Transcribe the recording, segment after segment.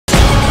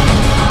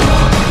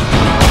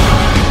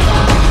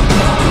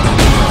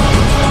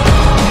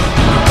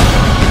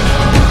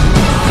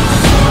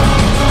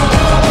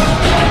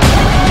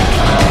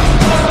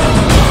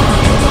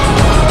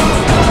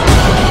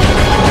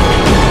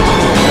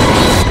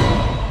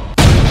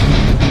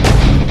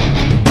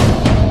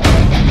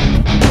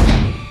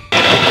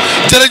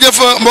jërëjëf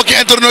mbokki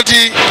internet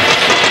yi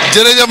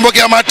jërëjëf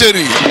mbokki amateurs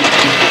yi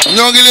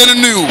ñoo ngi leen di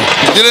nuyu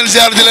di leen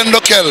ziar di leen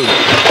ndokkeel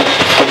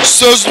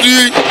chose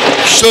due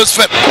chose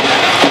faite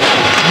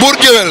buur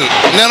géwél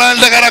nee naa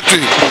leen Dakaractu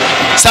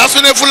saa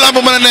su ne fu lamb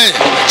mën a ne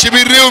ci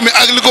biir réew mi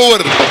ak li ko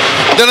wër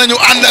danañu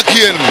ànd ak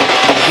yéen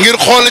ngir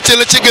xool ci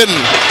la ci gën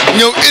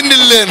ñëw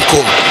indil leen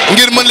ko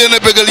ngir mën leen a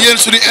bégal yéen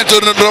suñu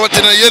internet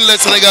rawatina yéen les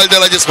Sénégal de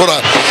la diaspora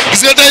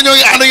gis nga tey ñoo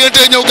ngi ànd ak yéen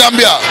tey ñëw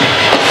Gambia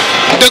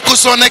dëkku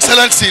son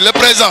excellence le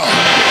président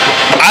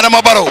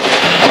Adama Barrow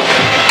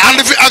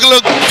ànd fi ak le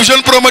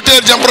jeune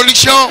promoteur Jam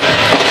Production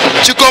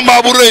ci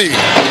combat bu rëy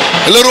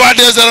le roi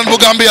des arènes bu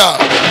Gambia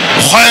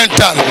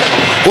Khoyantane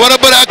war a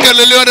bëri ak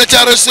le lion de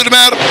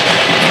Thiaroye-sur-Mer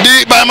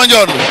di Baye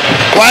Mandione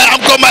waaye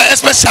am combat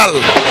spécial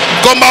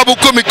combat bu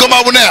comique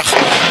combat bu neex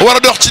war a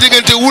dox ci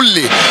diggante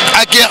Wouly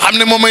ak ki nga xam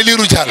ne moom mooy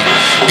Lirou Diane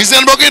gis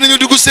ngeen mbokk yi nañu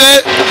dugg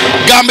see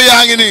Gambie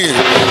yaa ngi nii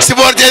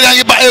supporter yaa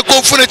ngi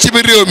bàyyeekoo fu ne ci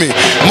biir réew mi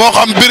moo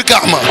xam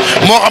Birkama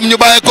moo xam ñu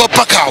bàyyeekoo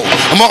Pakaaw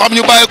moo xam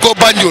ñu bàyyeekoo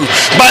Banjul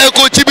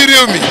bàyyeekoo ci biir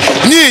réew mi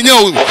ñii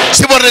ñëw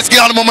supporter ki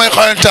nga xam ne moom mooy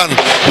Khoyantane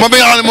moom bi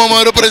nga xam ne moom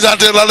mooy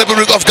représentant la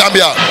République of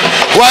Gambia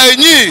waaye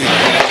ñii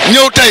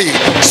ñëw tey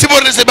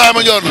supporter si Baye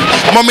Mandione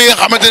moom mi nga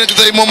xamante ne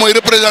tey moom mooy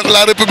représenter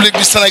la République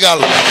du Sénégal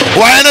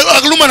waaye nag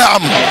ak lu mën a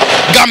am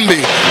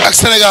Gambie ak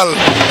Sénégal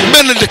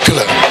benn dëkk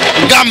la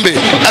Gambie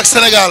ak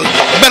Sénégal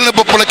benn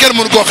bopp la kenn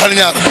mënu koo xal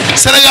ñaar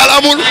Sénégal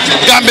amul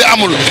Gambie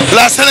amul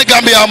la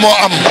Sénégambia moo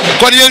am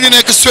kon yéen ñu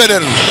nekk Suède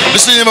di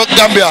suñu mbokk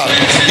Gambia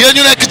yéen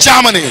ñu nekk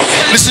Germany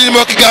di suñu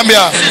mbokki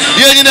Gambia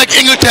yéen ñu nekk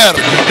Angleterre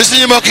di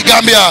suñu mbokki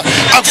Gambia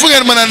ak fu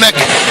ngeen mën a nekk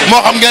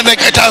moo xam ngeen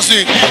nekk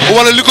États-Unis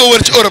wala li ko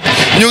wër ci Europe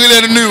ñu ngi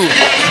leen nuyu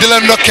di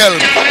leen ndokkeel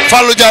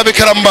Fallou Diaby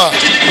Karamba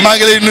maa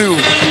ngi lay nuyu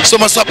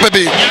suma soppe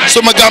bi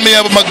suma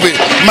Gambien bu mag bi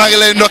maa ngi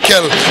lay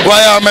ndokkeel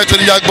waaye maître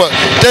Ndiaye ba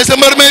tey sa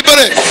mbër may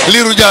bëre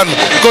Lirou Diane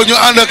ko ñu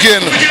ànd ak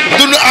yéen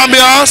dund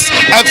ambiance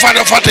ak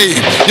fàtte yi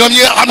ñoom ñi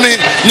nga xam ne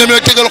ñoom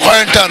ñooy tegal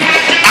Khoyantane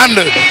ànd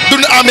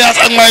dund ambiance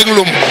ak Mayek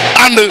Loum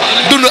ànd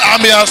dund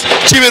ambiance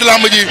ci biir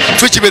lamb ji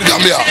fii ci biir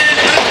Gambia.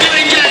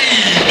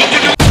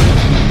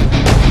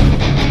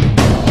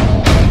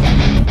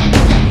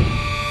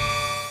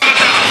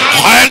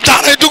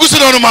 Khoyantane ay dugg si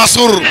noonu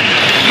Mansour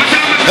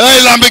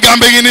ay lambi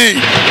Gambie gi nii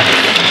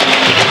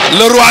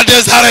le roi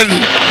des arènes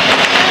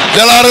de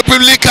la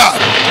République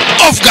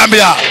of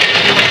Gambia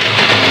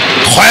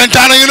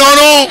Khoyantane ngi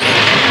noonu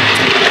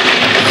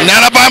nee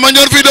na Baye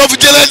Mandione fii doo fi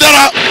jëlee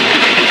dara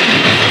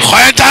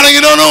Khoyantane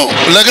ngi noonu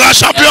le grand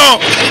champion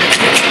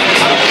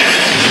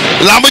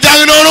lamb jaa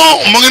ngi noonu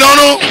mu ngi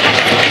noonu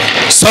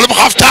solub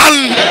xaftaan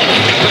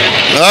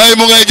ay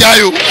mu ngay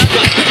jaayu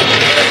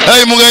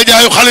ay mu ngay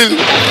jaayu Khalil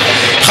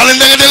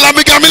da nga de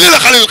lambi Gambie lii la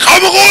Khalil xaw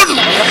ma ko woon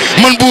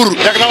man buur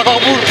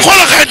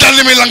xoolal Khoyantane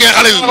li muy langee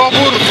Khalil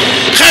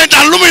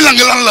Khoyantane lu muy lang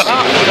lan la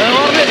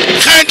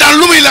Khoyantane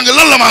lu muy lang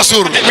lan la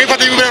Mansour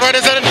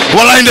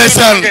walaay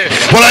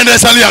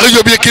ndeysaan yaa ngi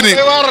yóbbu Yékini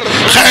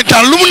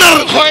Khoyantane lu mu nar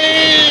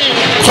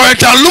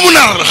Khoyantane lu mu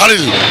nar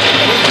Khalil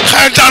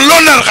Khoyantane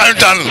loo nar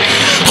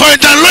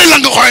Khoyantane looy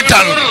lang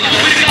Khoyantane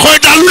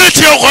lu ne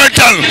ci yow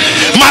Khoyantane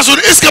Mansour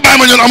est-ce que Baye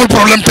Mandione amul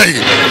problème tey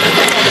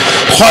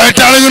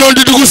Khoyantane ngi noonu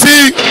di dugg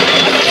si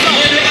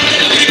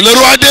le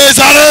roi des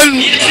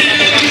arènes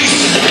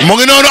mu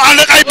ngi noonu ànd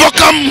ak ay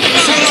bokkam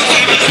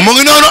mu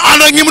ngi noonu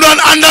ànd ak ñi mu doon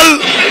àndal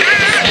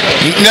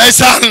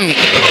ndeysaan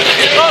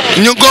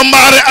ñu ko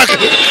mbaare ak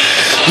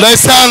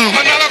ndeysaan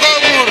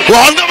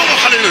waxoon nga ma ko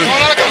Khalil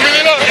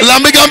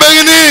lambi Gambie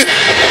ngi nii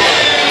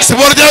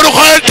supporteru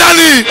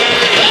Khoyantane yi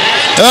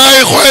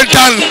ay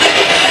Khoyantane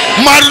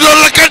maa du doon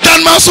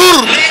lakkantaan Mansour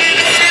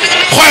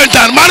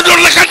Khoyantane maa du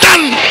doon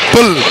lakkantaan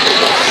pël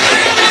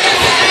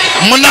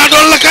mën naa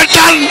doon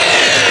lakkantaan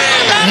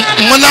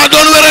mën naa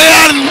doon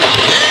wereyaan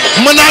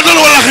mën naa doon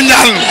walax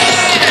njaan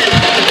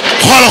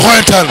xoola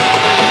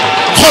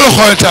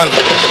Khoyantane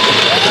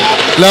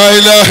la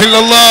ilaha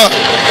illallah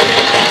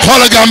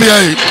xoola Gambia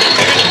yi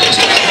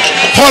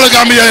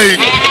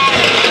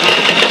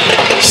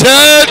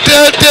seet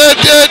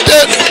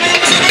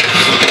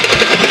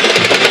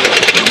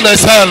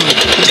ndeysaan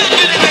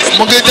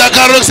mu ngi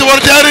jàkkaarloog si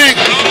supporter yi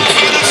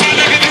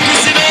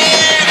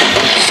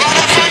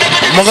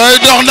mu ngay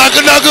dox ndànk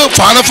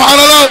faana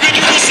la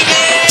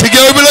ci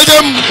géew bi la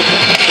jëm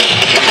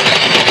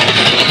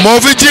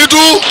moo fi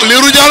jiitu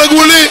Lirou Diane ak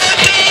Wouly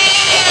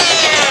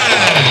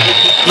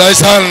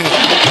ndeysaan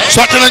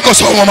sotti nañ ko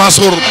soow ma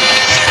Mansour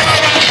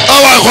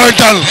waay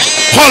Khoyantane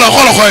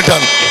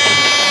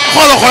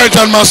xoola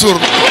Khoyantane Mansour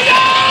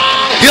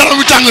yaram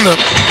bi tàng na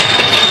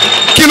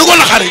kii lu ko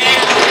naqari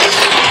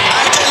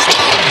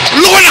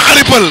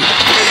pël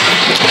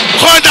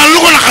Khoyantane lu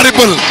ko naqari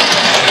pël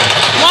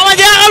moo ma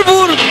jaaxal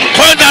buur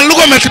Khoyantane lu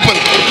ko metti pël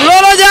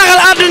looloo jaaxal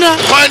àdduna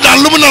Khoyantane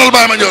lu mu naral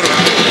Baye Mandione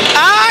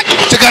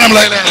ci kanam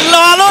lay leer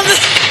loolu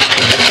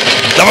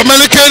dafa mel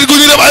ni kenn gu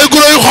ñu def ay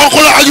guro yu xonq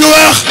la ak yu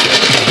weex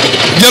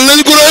jël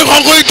nañ guro yu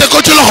xonq yi teg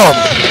ko ci loxoom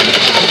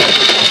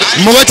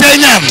mu nga cay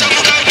ñaan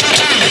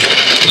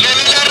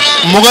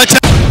mu nga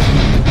ca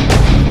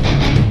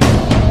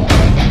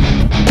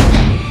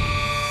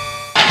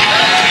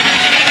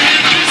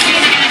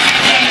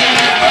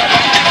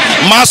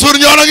Mansour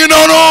Ndione a ngi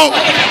noonu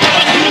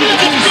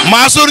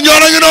Mansour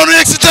Ndione a ngi noonu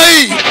yegg si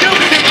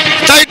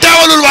tey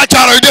teewalul waa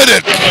Caaroy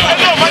déedéet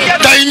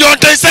tey ñoon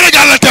tey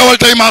Sénégal la teewal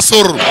tey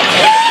Mansour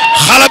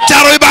xalab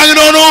Caaroy baa ngi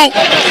noonu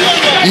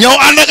ñëw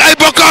ànd ak ay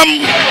bokkam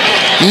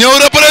ñëw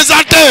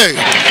représenté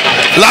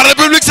la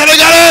République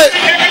sénégalaise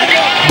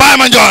Baye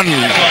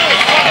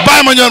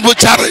Mandione bu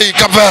Caaroy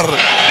Cap-Vert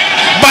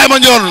Baye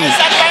Mandione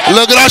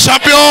le grand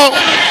champion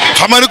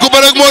xam nga ni ku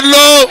bëreeg Modou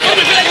Lo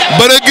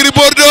bëreeg Gris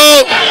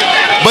Bordeaux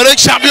bëreeg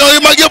champion yu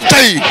mag yëpp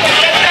tey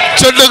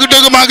ca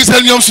dëgg-dëgg maa ngi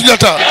seen ñoom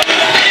Sunjata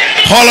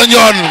xoolal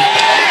Ndione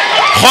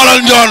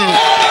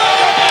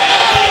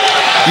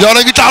Ndione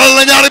a ngi taalal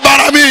la ñaari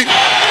baaraam yi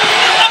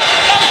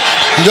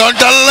Ndione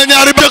taalal la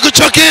ñaari bëgg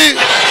cokki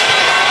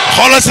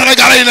xoolal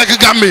Sénégalais yi nekk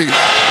Gambie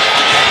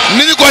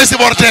ni ñu koy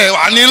supporté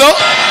waa nii la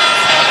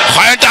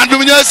Khoyantane bi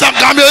mu ñëwee sax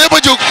Gambie yëpp a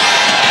jóg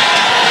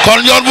kon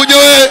Ndione bu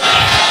ñëwee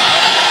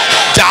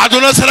jaadu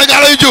na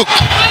Sénégalais yi jóg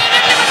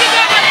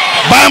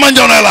Baye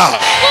Mandione la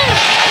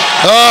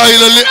ay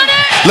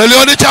la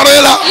lion de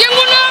Thiaroye la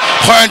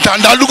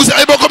Khoyantane daal dugg si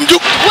ay bokkam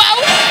jóg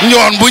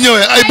Ndione bu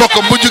ñëwee ay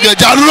bokkam bu jugee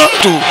jaadu na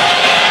tout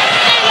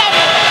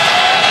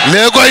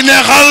léegi koy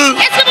neexal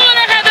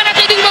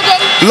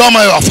loo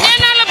may wax fa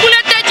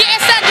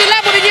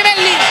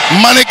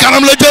ma ne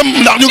kanam la jëm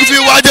ndax ñu ngi fi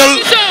waajal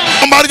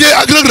Bombardier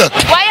ak Reug Reug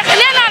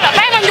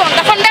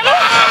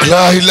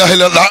la ilaha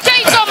illallah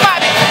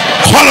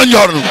xoolal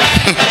Ndione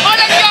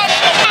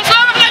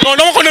non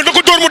dama ko ne da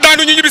ko dóor mu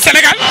daanu ñu ñibbi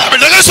Sénégal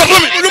da ngay sot lu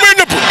may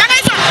nëpp da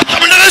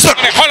ngay sot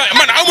xoolal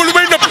man amul lu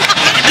may nëpp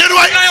déet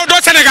waay yow doo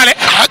sénégalais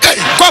kay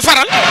koo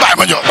faral Baye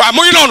Mandione waaw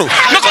muy noonu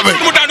na ko dóor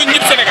mu daanu ñu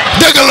ñibbi Sénégal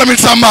déggal Lamine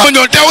Samba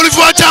Mandione teewal fi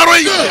waa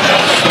Caaroy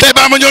tey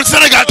Baye Mandione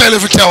Sénégal tey la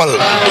fi teewal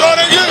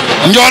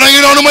Ndione a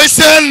ngi noonu may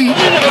seen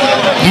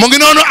mu ngi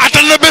noonu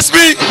attan na bés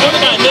bi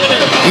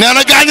nee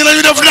na gaañ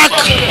nañu def nak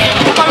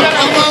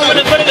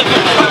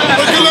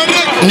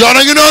Ndione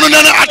a ngi noonu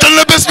nee na attan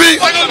na bés bi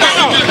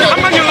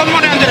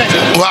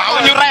waaw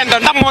ñu rayante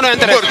ndax moo ñu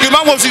intéressé kii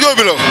maa moom si jóob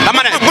bi la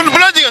dama ne bu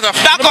la jigéen sax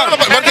d'accord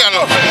barke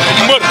yàlla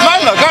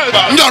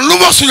Ndione lu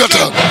mu wax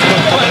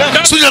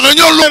Sunjata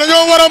ñoom lu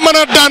dañoo war a mën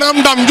a daan am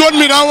ndam Ndione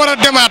mi daa war a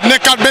demaat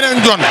nekkaat beneen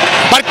Ndione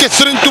barke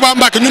Serigne Touba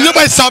Mbacke ñun ñëpp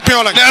ay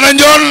champion la. nee na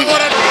Ndione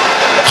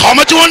xaw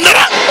ma ci woon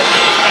dara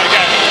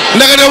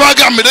ndeke de waa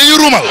Gambie dañuy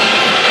ruumal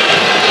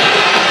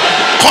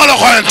xoola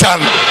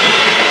Khoyantane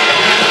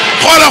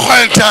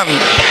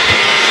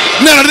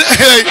nee na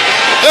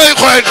ay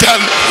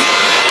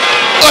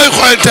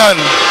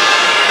Khoyantane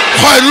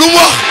xooy lu mu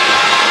wax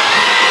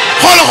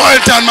xoola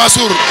Khoyantane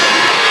Mansour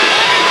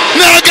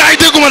nee na gars yi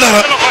dégguma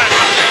dara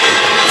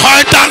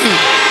Khoyantane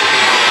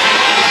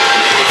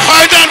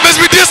bés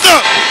bi diis na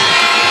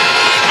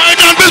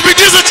Khoyantane bés bi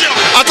diis na ci yow.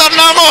 attan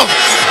naa ko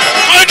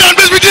Khoyantane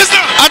bés bi diis na.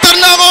 attan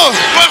naa ko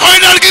mooy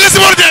Khoyantane gi nga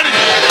supporté ni.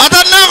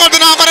 attan naa ko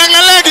dinaa ko rek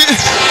nga léegi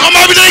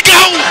combat bi day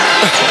gaaw.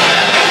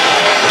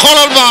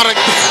 xoolal baax rek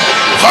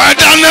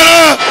Khoyantane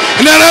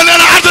nee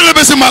na attan na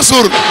bési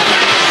Mansour.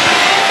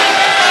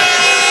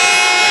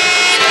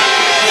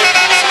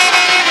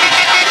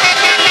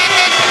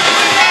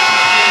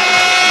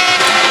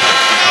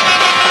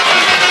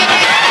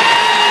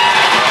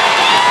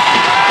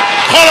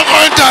 xoolal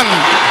Khoyantane.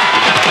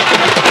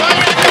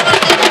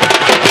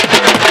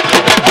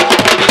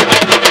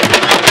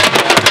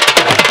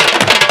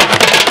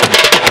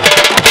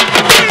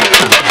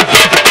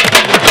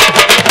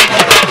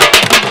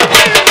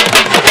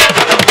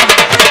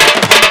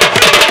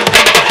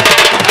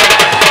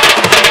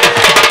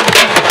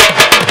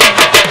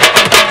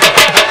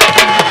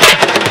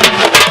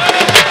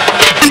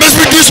 bés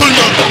bi diisul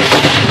Ndione.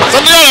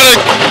 sant yàlla rek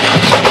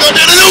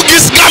te dañoo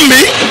gis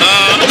Gambie.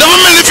 dafa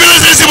mel ni fii la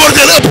seen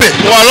supporter ëppee.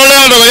 waaw loolu la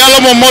yàlla dogal yàlla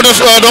moom moo def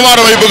doomu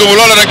aadama yi bëgg mu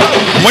loolu rek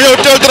mu ñëw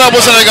teew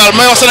drapeau Sénégal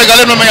may wax Sénégal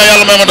yëpp na ma nga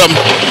yàlla may ma dem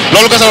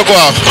loolu kese la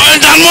quoi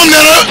Khoyantane moom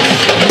nee na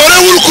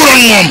bëriwul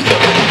couronne moom.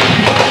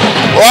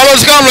 waaw loolu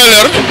si kanam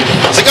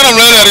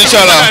lay leer incha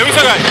allah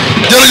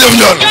jërëjëf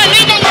Ndione.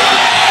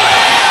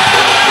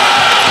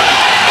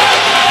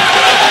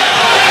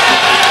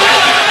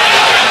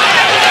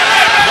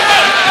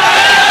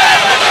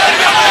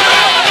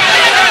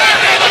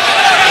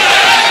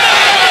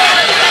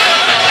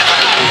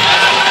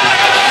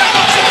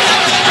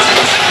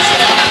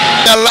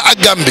 yàlla ak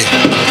Gambie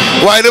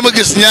waaye dama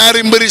gis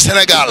ñaari mbëri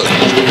Sénégal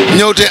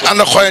ñëw te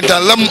ànd ak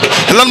Khoyantane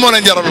lan moo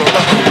leen jaral lool.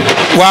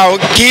 waaw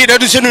kii da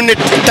du sunu nit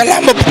te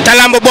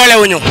lamb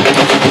boolewuñu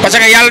parce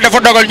que yàlla dafa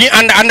dogal ñuy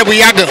ànd bu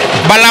yàgg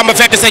ba lamb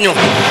fekk sañu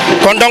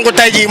kon donc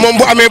tey jii moom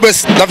bu amee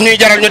bés daf ñuy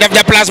jaral ñu def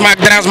déplacement ak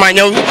dérangement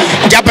ñëw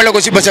jàppale ko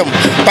si bésam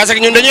parce que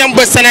ñun dañuy am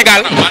bés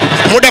Sénégal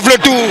mu def le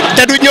tout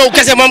te du ñëw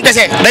kese moom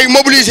kese day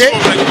mobiliser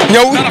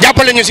ñëw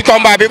jàppale ñu si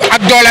combat bi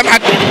ak dooleem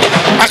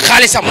ak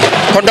xaalisam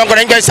kon donc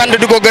dañ koy sant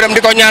di ko gërëm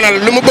di ko ñaanal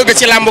lu mu bëgg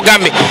si lamb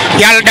Gambie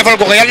yàlla defal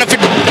ko yàlla na fi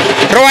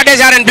roi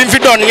des arènes bi mu fi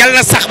doon yàlla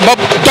na sax ba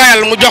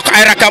doyal mu jox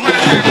ay rakam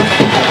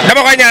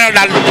dama koy ñaanal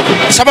daal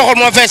sama xol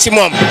moo fees si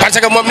moom parce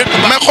que moom nit.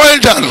 mais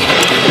Khoyantane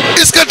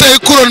est-ce que tey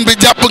couronne bi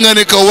jàpp nga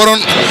ni que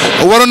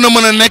waroon na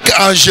mën a nekk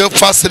en jeu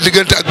face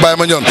diggante ak Baye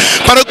Mandione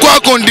parce que quoi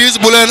qu'on dise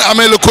bu leen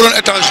amee le couronne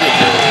est en jeu.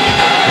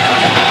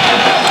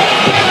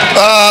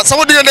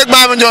 sama diggante ak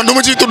Baye Mandione du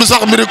ma ciy tudd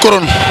sax mbiri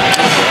couronne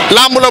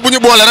lamb la bu ñu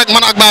boole rek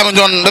man ak Baye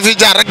Mandione dafiy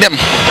jaar rek dem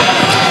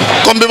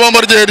comme bi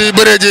Bombardier di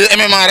bëree ji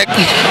MMA rek.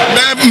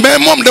 mais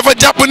moom dafa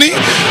jàpp ni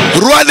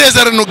roi des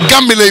arènes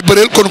Gambie lay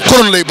bëreel kon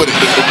couronne lay bëri.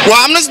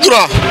 waaw am na si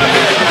droit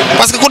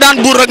parce que ku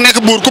daan buur rek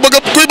nekk buur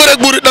kuy bëree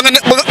buur da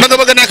nga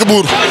bëgg a nekk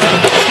buur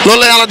loolu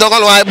la yàlla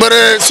dogal waaye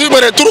suy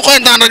bëree turu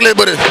Khoyantane rek lay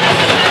bëree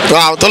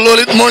waaw te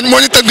loolu it moo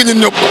ñu tënk ñun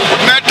ñëpp.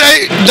 mais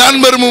tey daan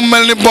mbër mu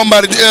mel ni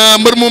Bombardier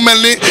mbër mu mel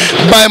ni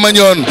Baye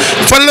Mandione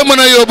fan la mën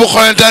a yóbbu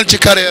Khoyantane ci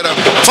carrière am.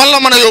 fan la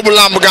mën a yóbbu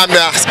lamb Gambie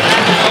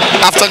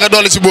afta nga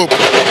dolli si boobu.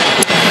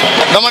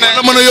 dama ne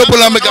la mën a yóbbu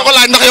lamb ko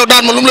laaj ndax yow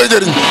daan ma lu mu lay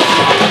jëriñ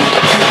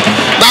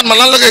daan ma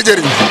lan la koy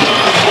jëriñ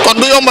kon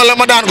du yombal la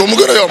ma daan ko mu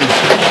gën a yomb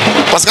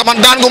parce que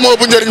man daan ko moo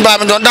ëpp njëriñ Baye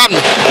Mandione daan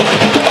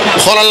ma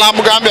xoolal lamb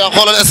Gambie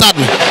xoolal stade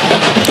bi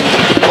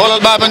xoolal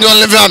Baye Mandione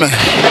li fi amee.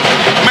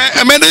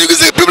 mais dañu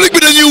gis public bi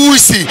dañuy wuy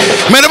si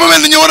mais dafa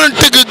mel ni ñu waroon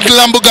tëgg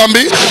lamb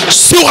Gambie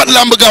suuxat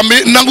lamb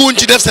Gambie nanguwuñ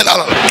ci def seen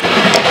alal.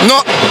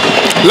 non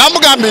lamb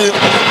Gambie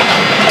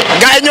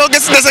gars yi ñoo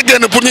gis des a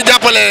génn pour ñu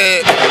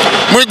jàppale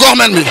muy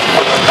goxmen bi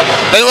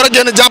dañu war a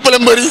génn jàppale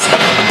mbëri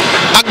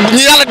ak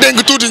ñi yàlla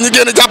dénk tuuti ñu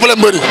génn jàppale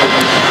mbëri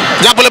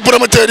jàppale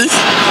promoteurs yi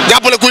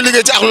jàppale kuy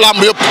liggéey ci ak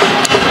lamb yëpp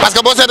parce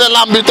que boo seetee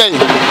lamb bi tey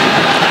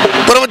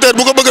promoteur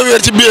bu ko bëgg a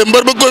wéer ci billet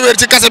mbër bëgg ko wéer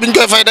ci kase bi ñu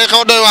koy fay day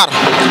xaw a doy waar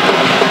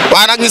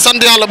waaye nag ñu sant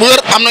yàlla bu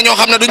wér am na ñoo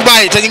xam ne duñ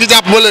bàyyi te ñu ngi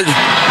jàpp ba léegi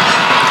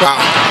waaw.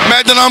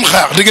 mais dana am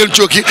xeex di ngeen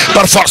cooki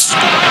par force.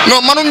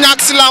 non manum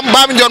ñàkk si lamb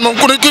Baye Mandione moom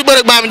ku ne kuy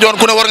bëre Baye Mandione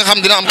ku ne war nga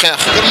xam dina am xeex.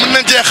 kon mën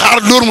nañ cee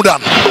xaar dóor mu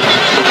daan.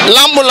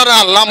 lamb la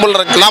daal lamb la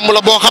rek lamb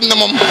la boo xam ne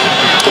moom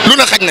lu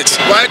ne xaj na ci.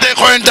 waaye tey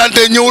Khoyantane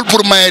tey ñëwul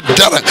pour maye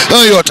dara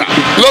un yoota.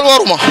 loolu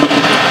waruma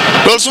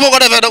loolu su ma ko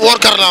defee daf war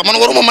kar la man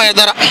waruma maye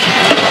dara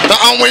te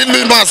aw ma it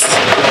luy maas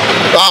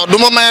waaw du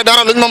ma maye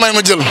dara luñ ma may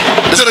ma jël.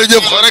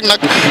 jërëjëf rek nag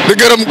di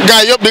gërëm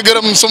gaay yëpp di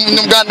gërëm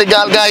ñoom gandi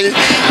gaal gaay yi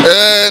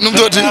nu mu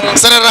tuuti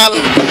général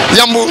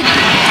Yambu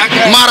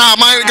Mara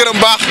maa ngi gërëm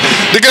baax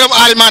di gërëm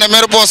Ali Mané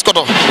maire Poos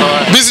Koto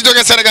bii si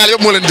jógee Sénégal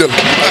yëpp moo leen jël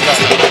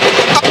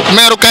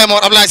maire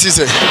Kaymor Ablaye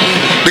Cissé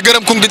di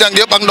gërëm kum gi jàng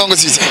yëpp ak Ndongo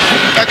Cissé.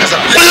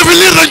 dañu fi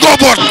liir dañ koo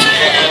boot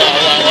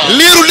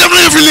liiru dem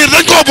nañu fi liir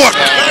dañ koo boot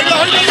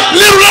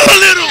liiru lan la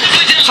liiru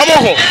xamoo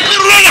ko.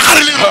 liiru lan la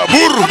xare liiru.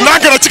 buur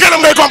ndànk la ci kanam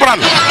ngay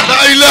comprendre.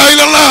 la ilaha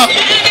illallah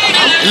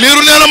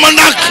liiru nee na ma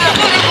ndànk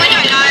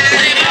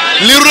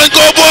liiru dañ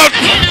koo boot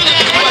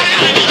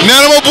nee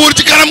na ma buur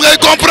ci kanam ngay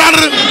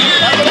comprendre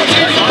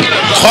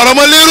xoolal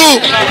ma liiru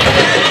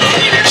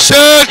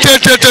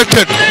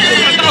tet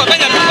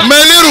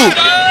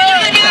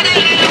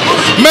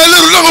mais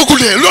liiru la nga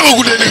guddee liiru.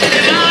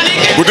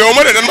 guddeewu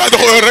ma de dañ maa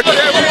jox heure rek.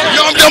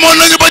 ñoom demoon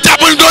nañu ba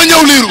jàpp ni doo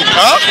ñëw liiru.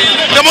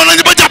 demoon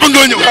nañu ba jàpp ni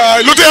doo ñëw.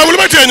 lu tee lu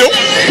may tee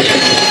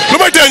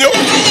ñëw.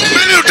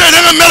 mais liiru tey da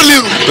nga mer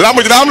liiru.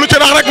 lamb ji daa am lu ci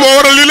rax rek moo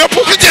waral lii lépp.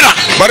 lu ci rax.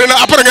 bari na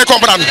après ngay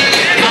comprendre.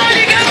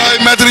 ay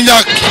maître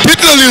Ndiak.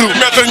 tiit na liiru.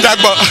 maître Ndiak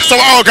ba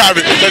sama avocat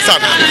bi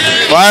ndeysaan.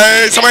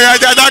 waaye sama yaay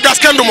jaay daa gas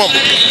kenn du moom.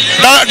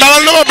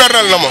 dalal na ma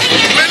bernal na ma.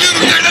 mais liiru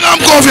tey da nga am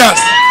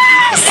confiance.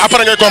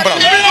 après ngay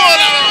comprendre.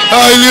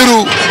 ay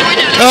liiru.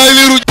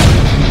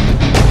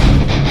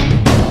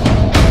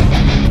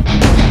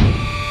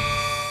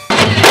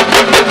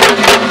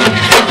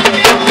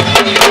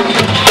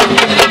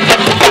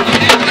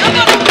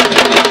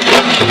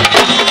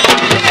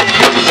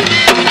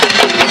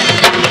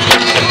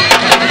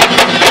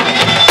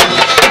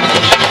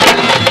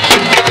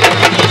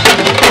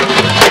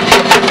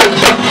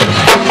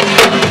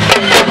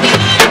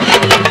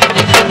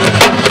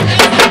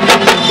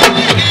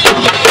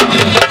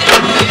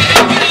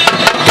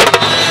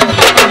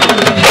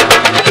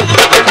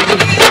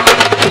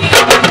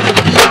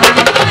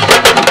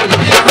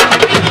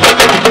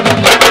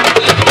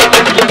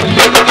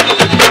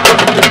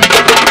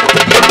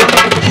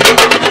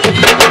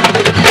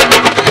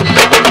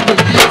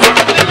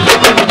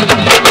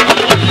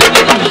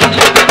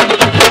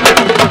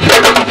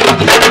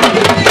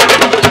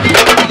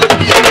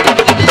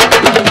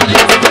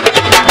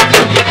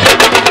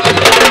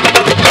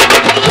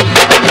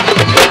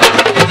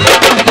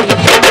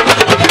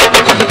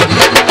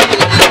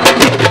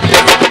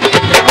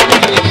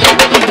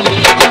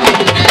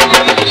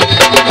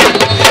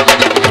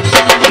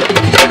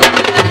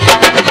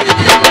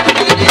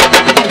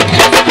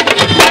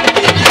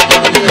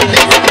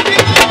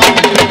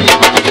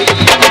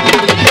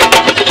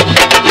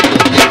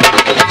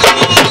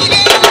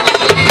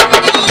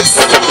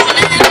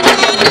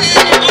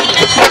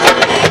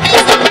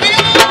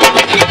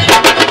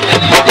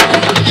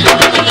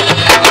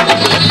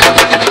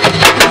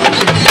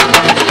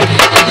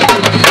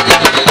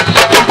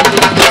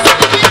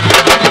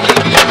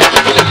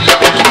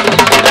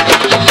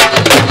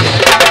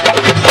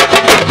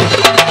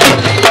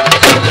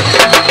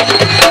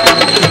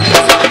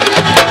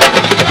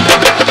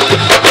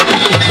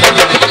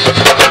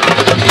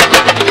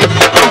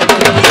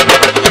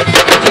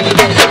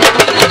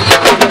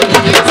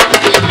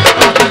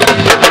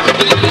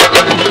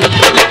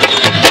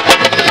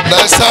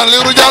 ndeysaan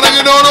Lirou Diane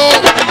ngi noonu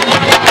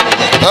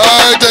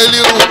ay tey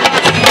Lirou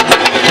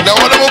ne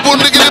wala ma buur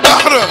ndigli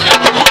baax na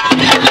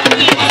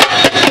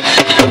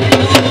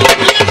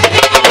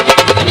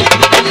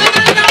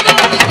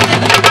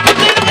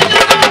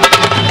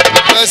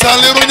ndeysaan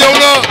Lirou ñëw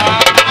na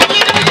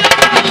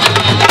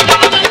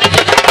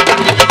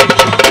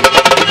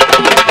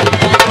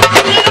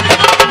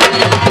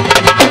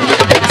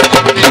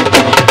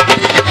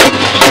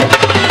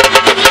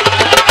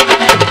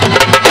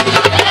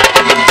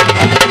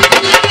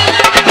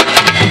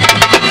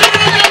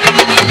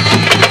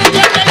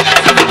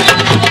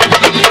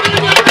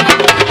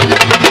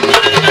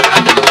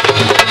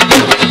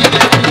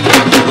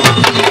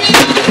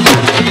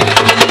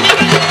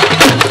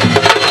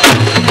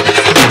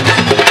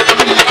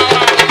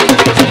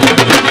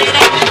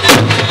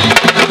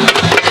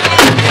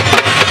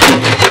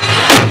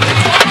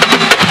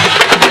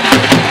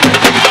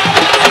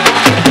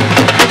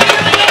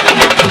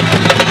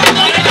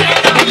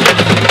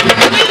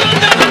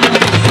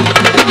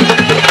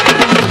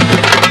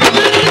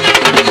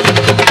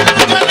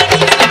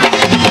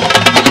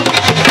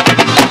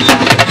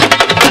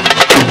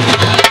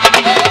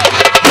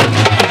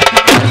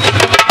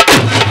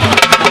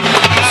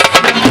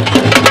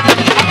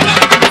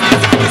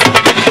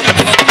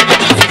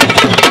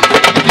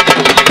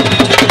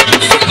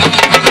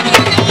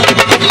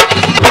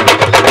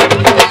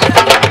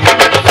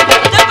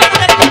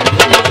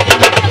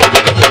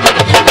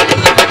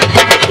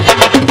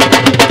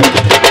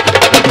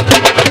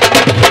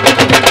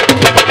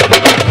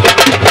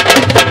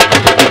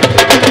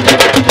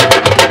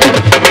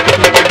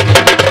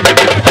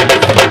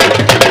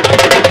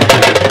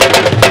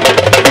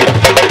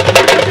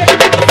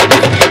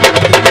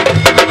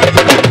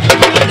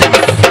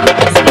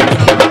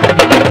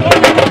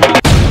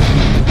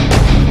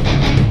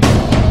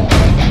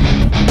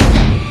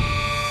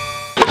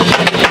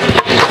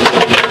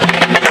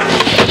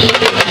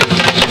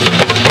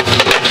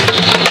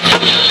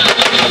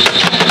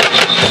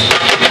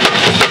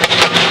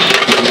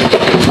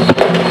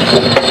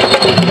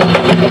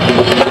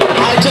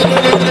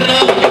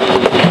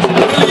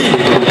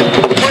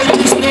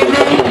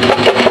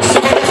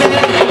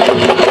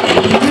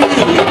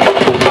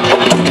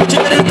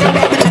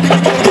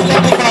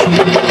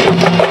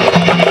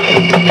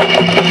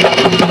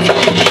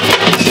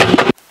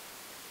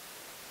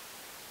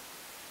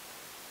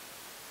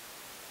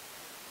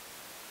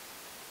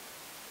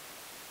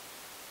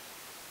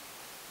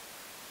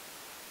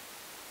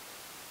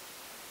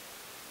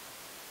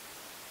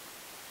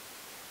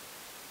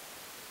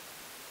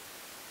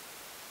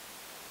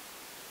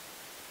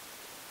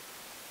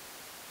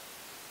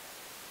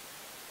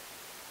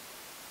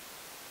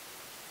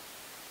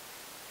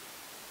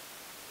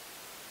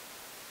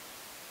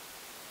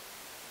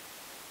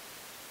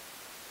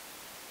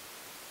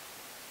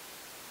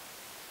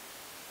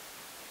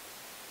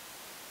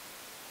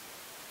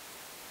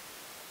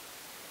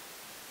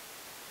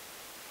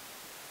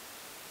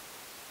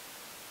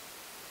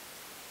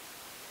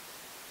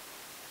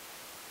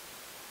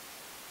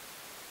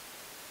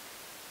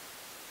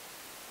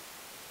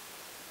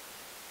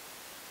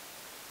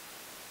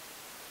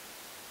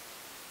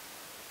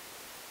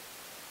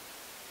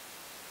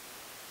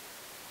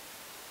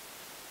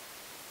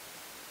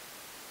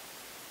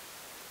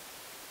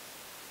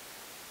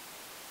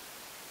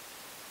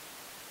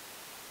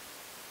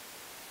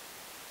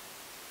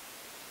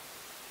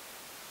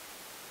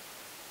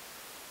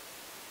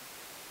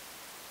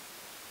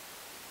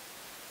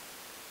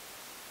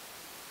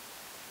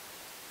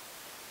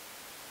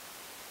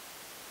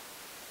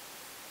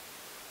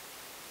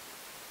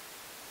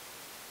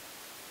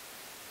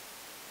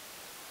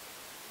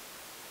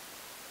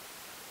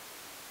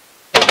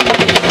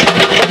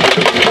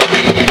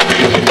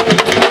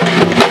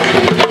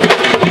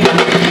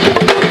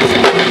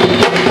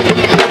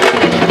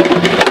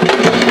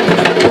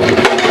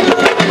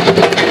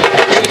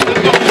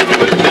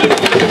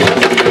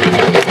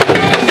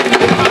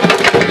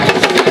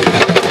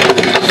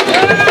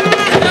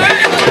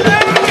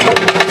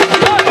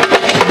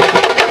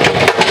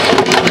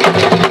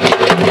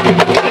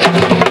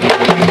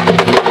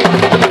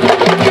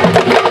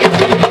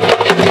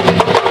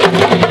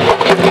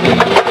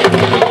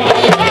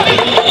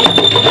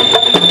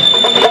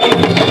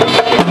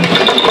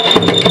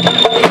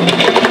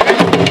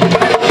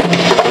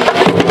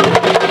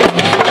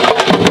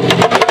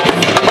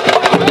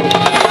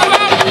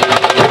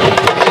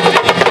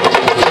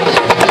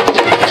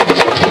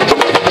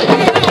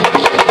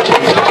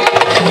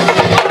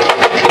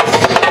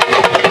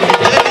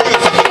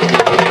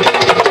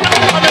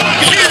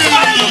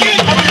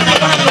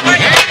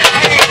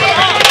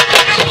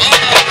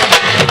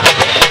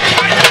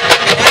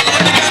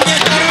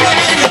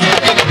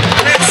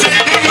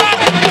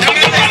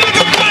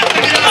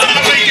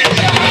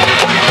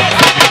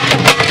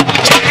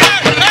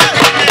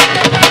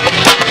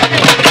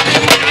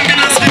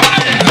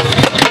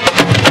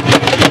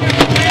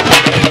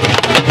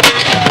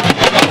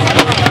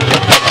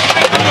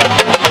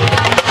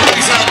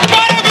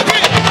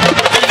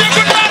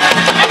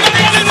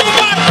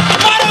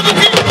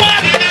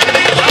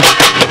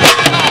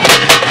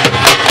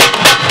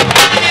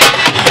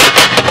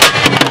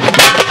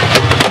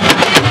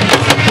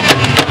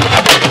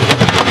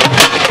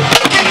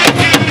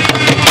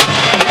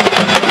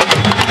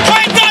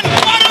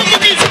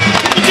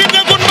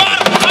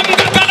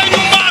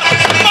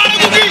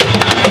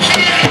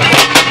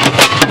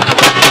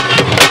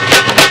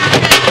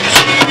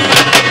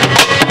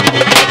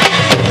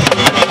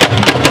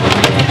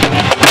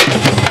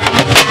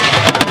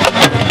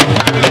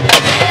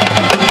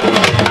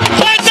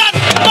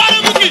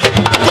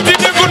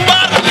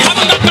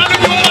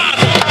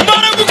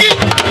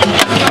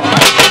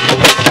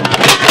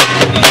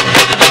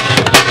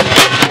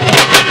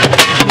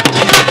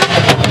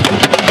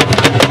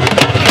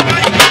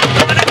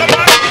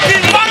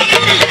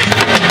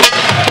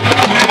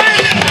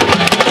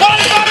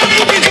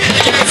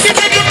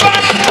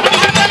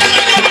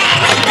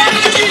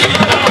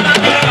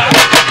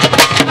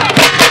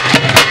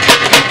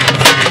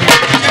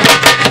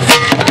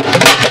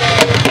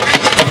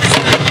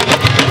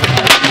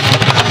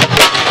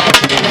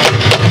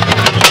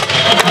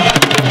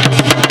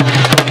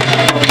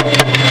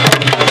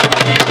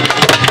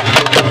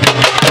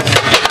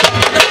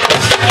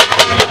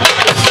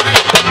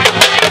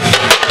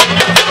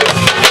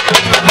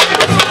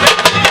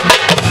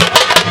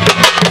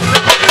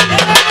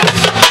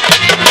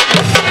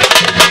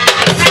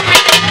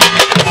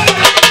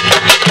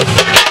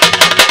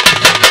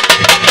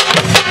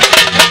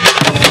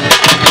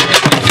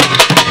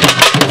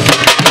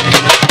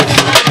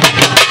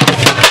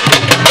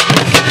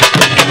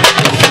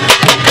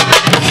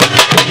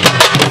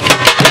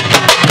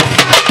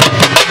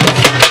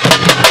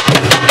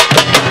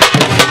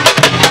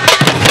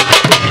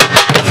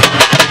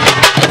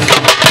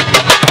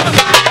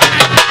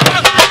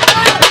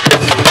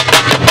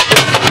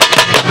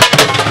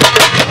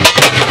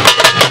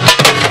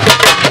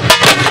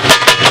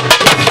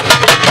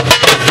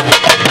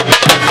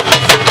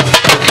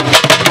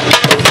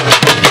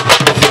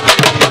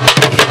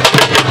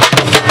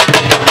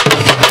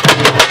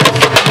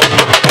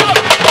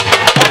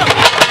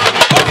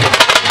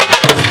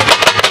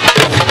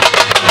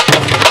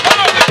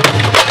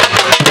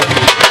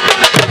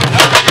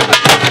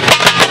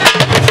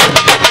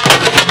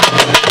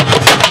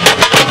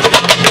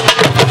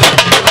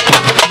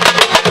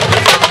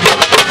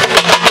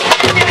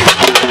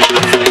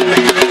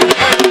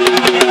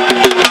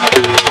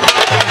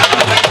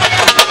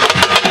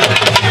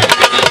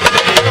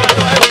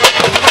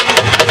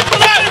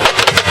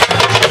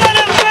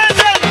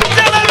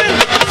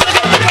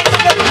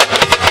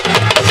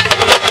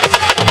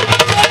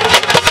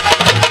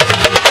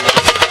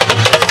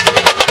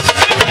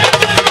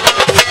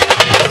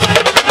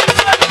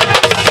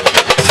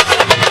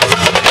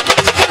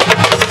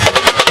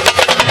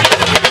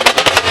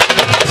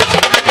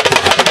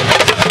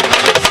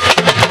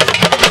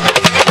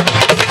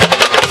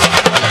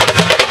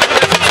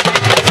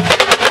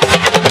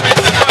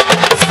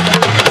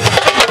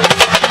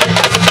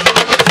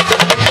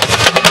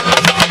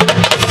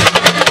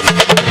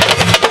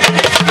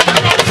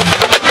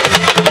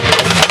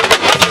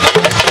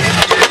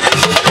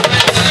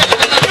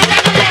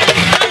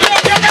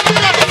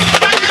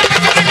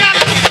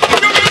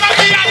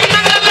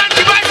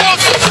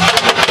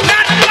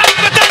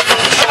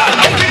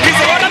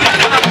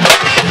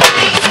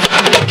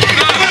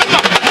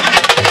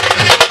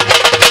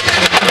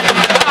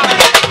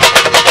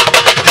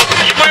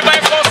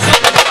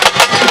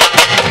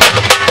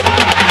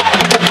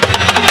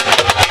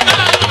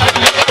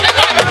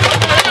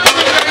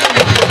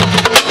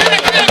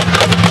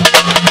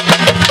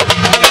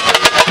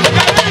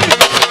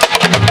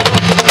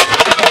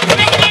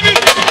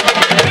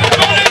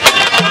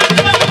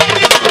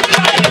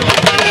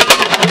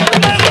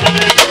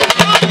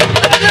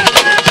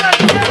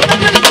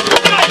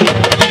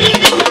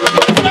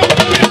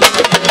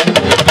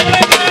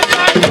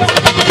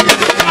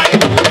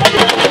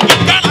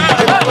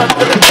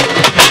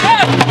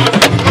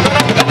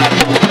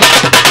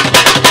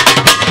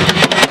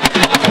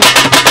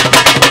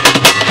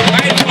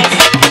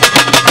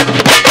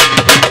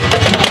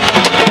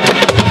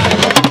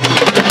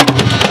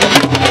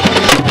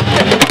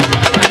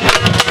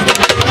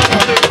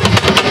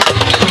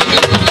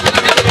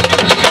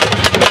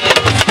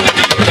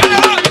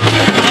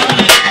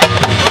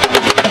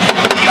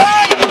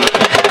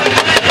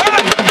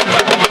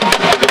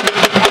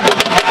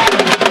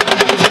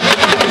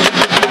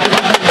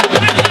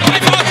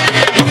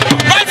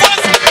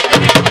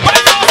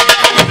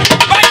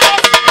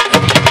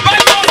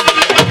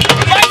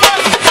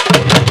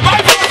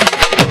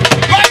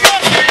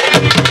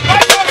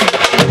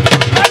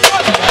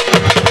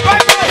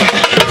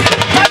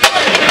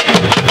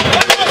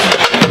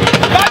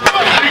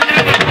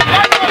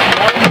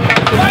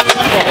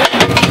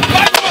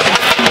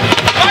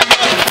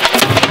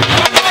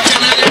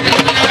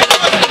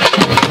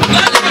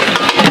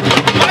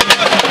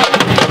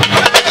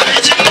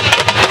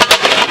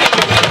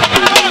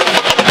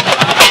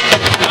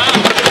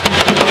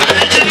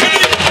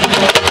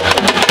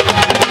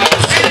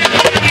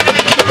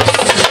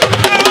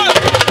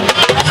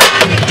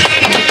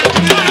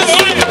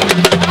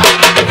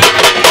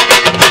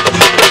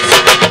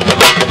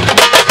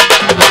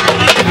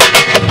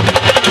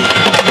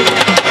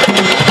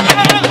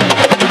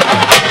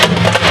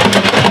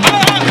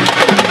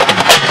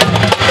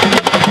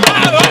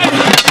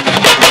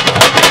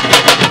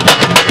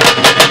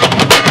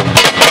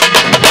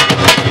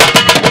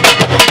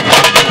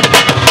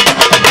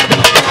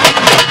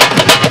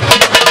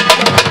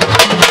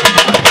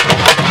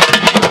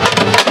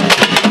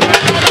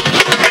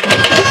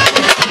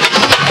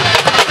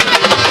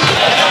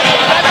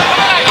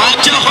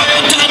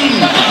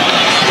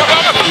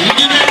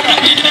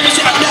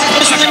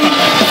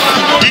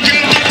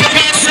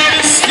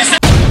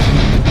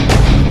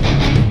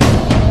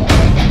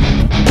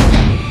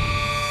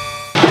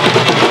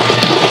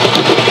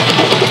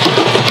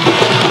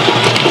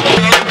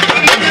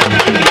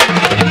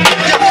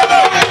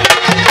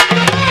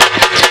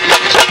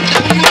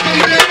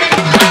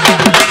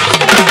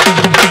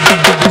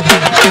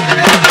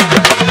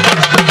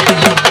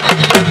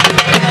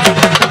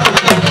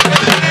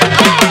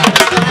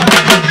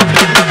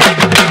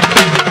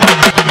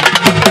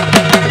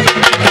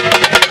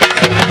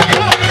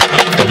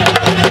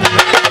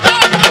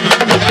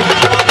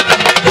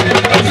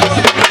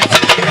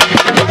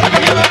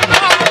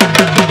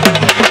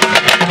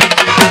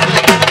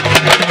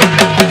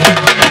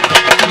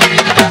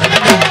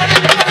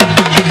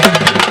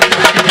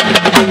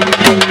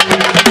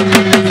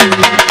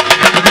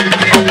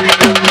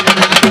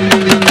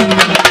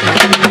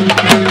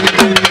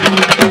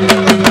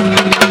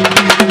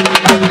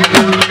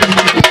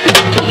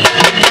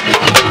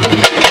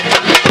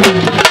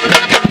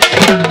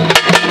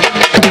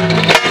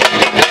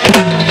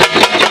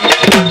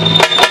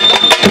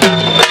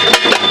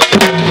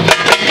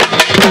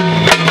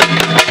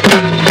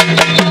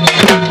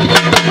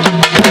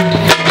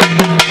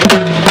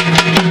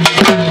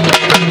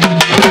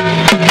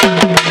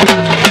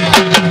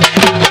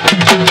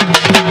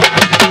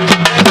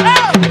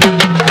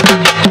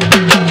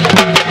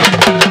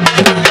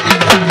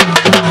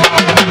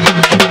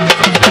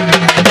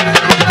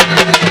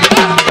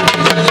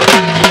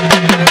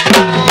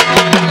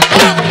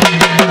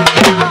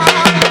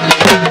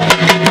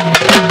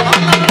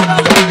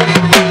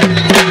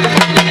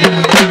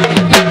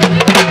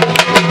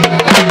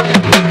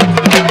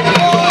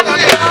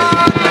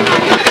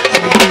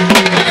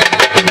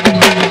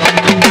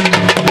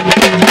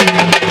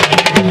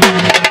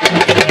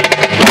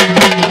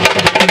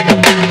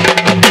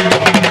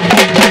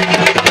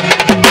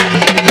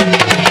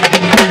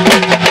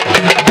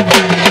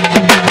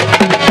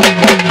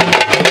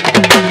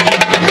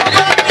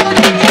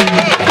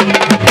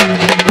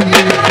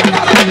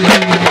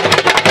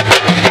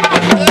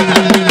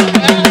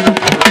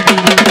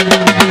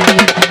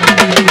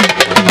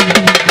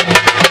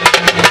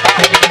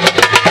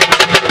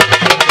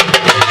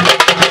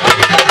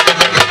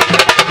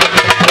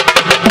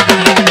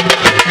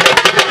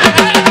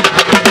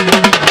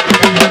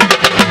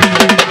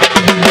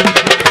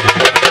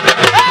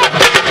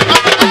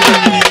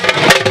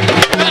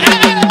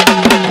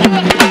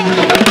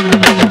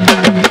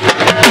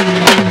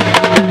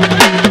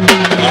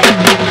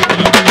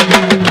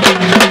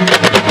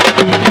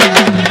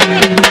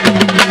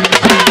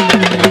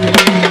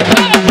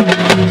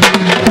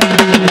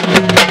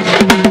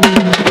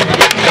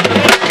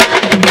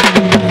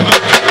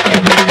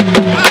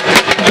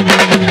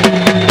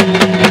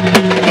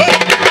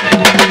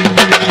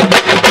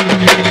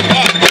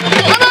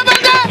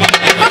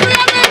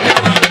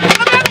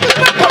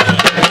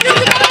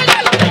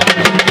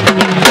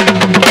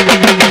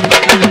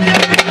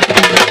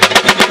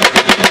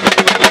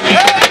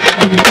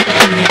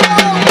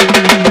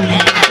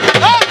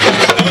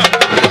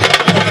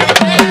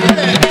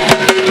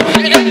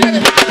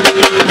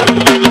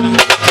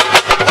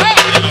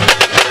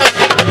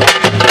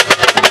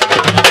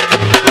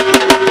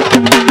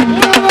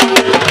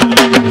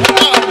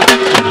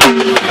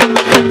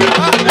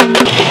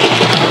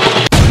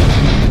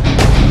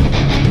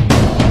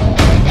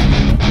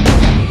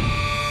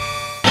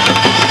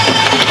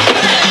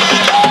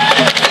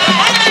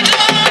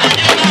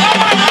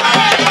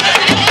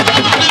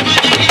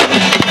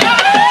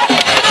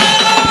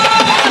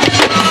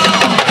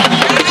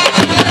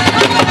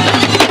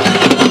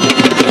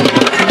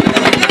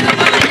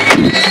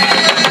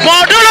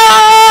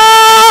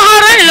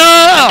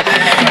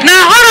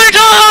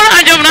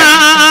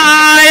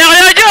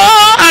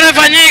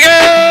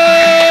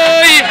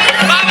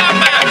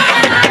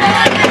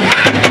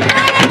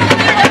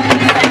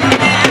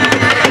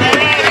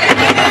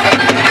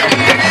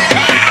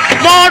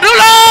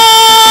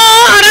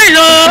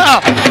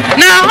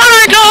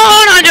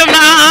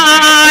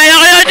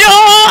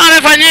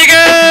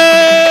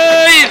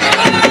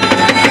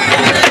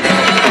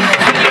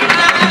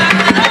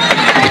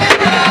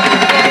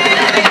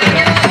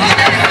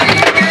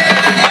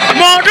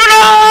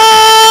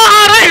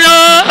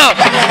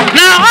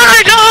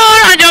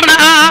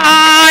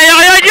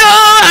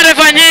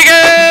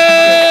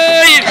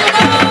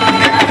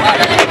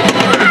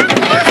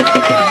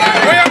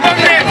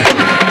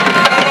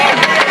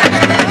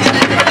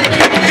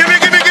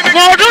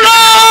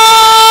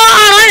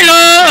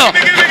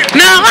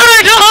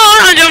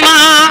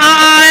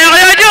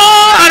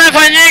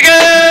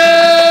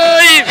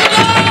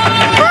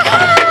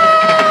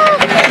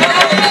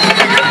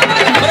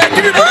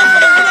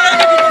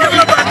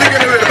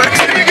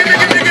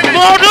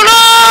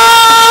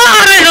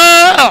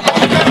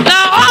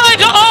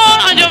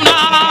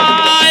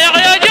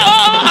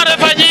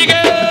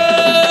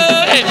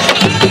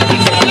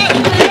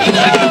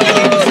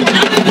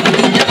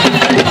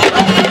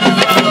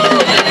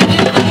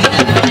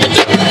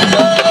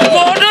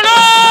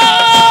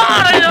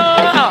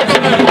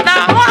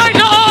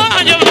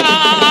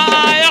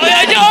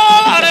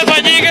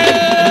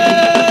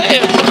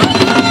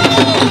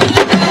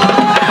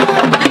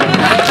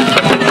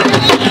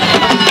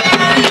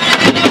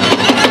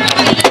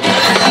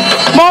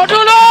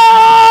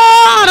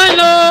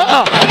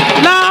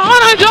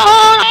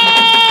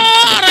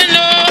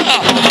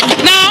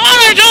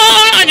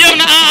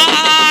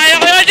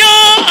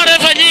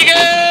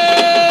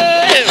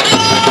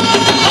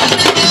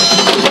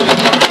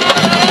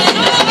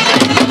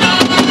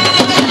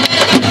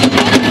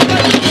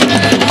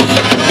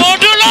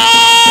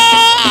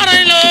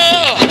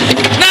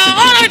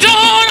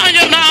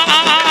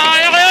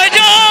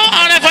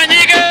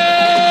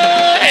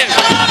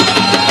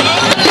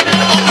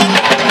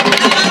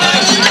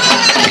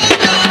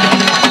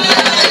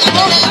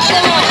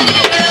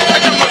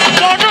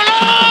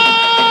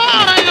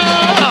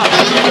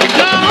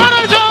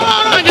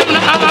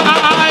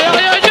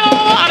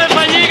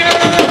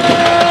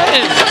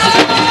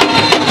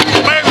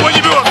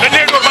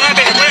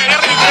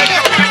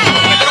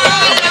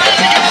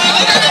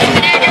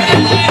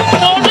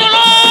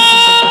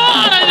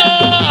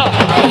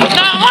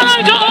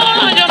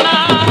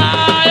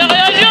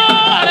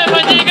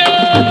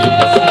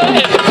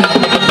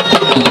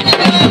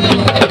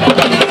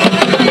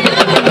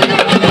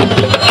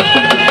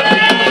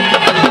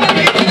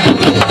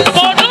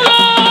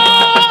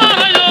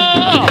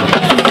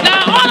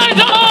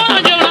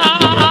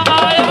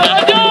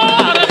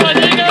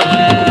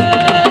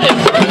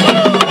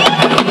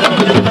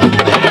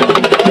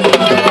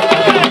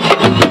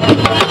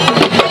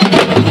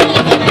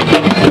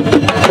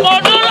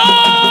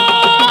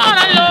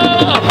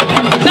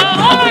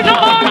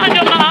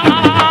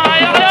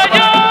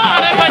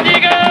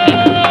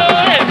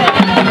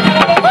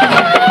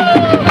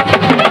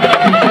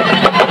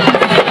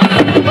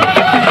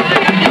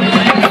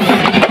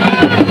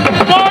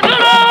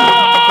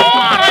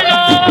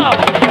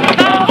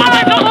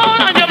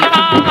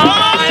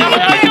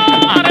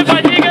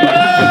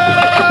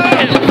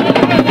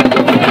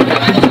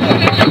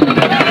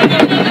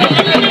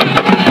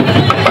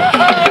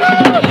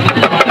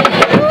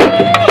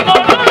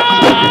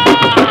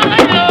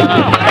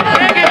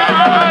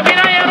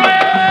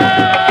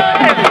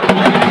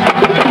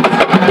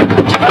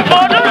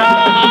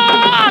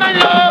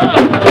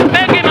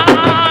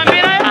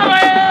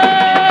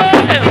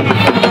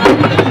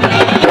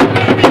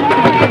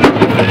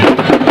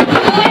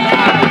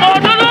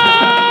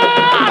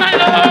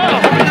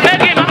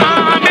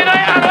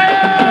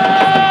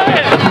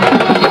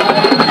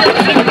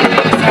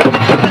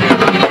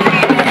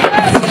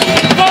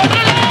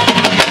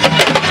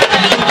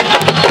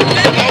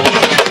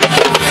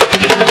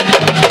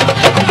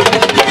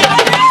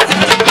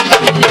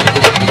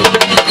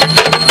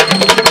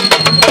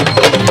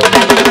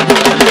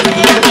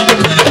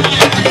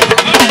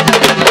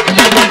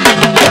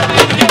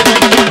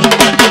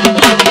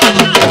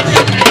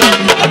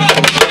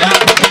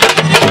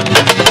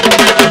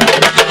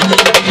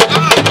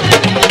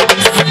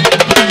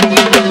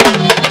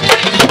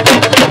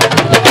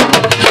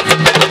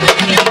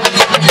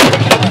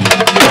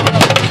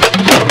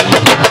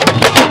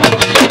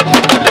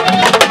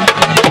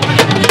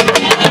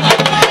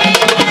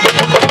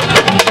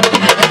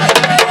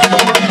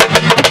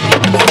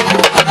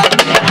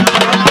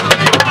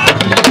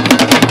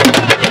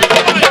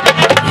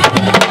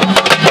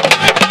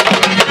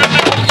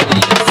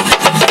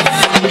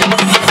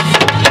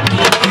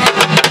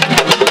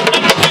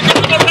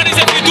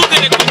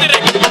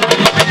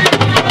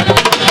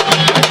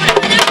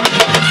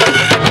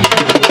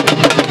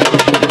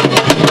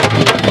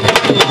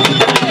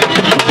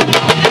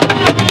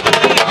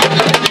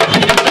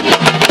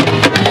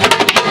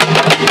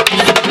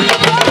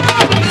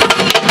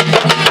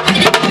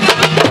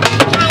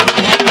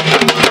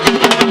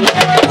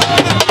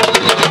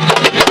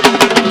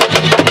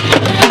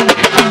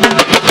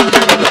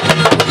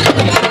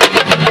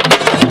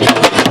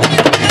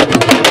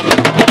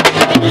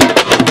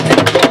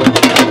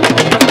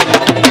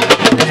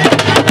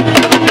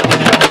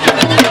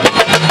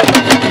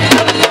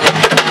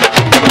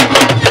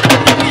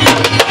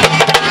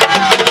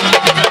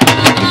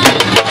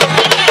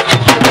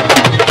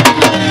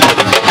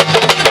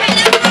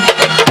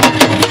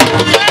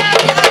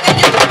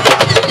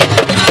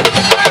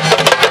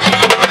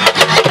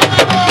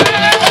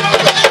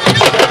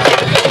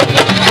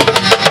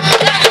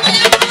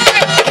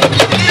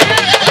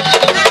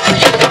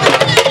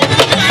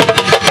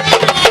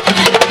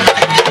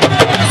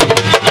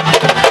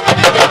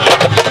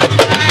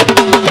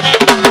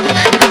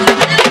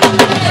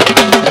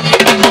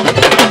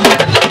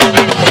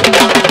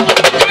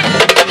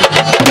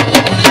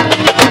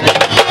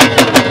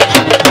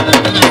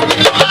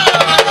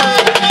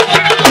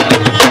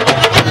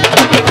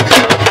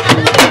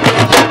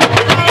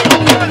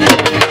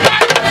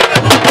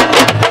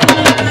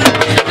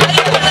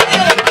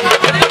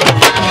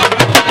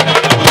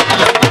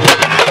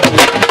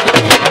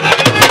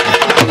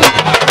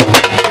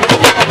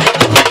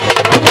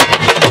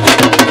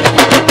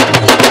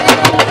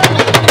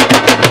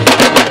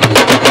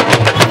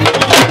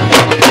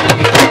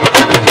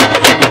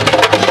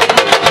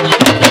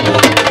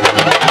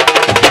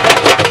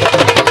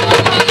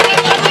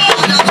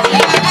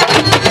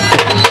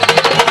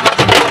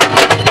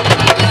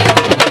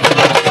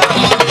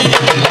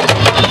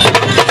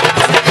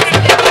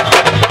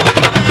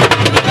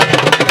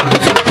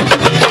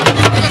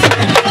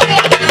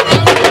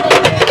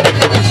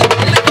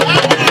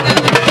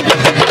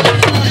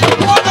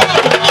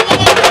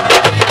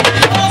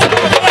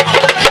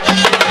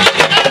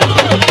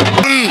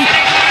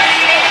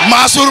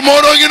Mansour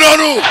Modou ngi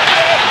noonu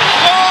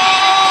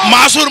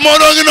Mansour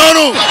Modou ngi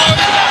noonu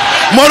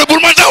Modou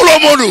bul ma dawloo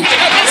Modou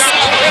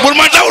bul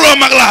ma dawloo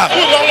mag la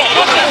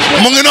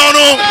mu ngi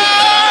noonu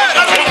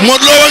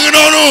Modou Lo wa ngi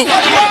noonu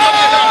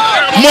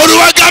Modou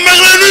waa Gambie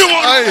ngi lay nuyu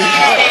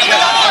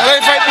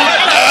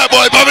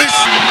boy Babis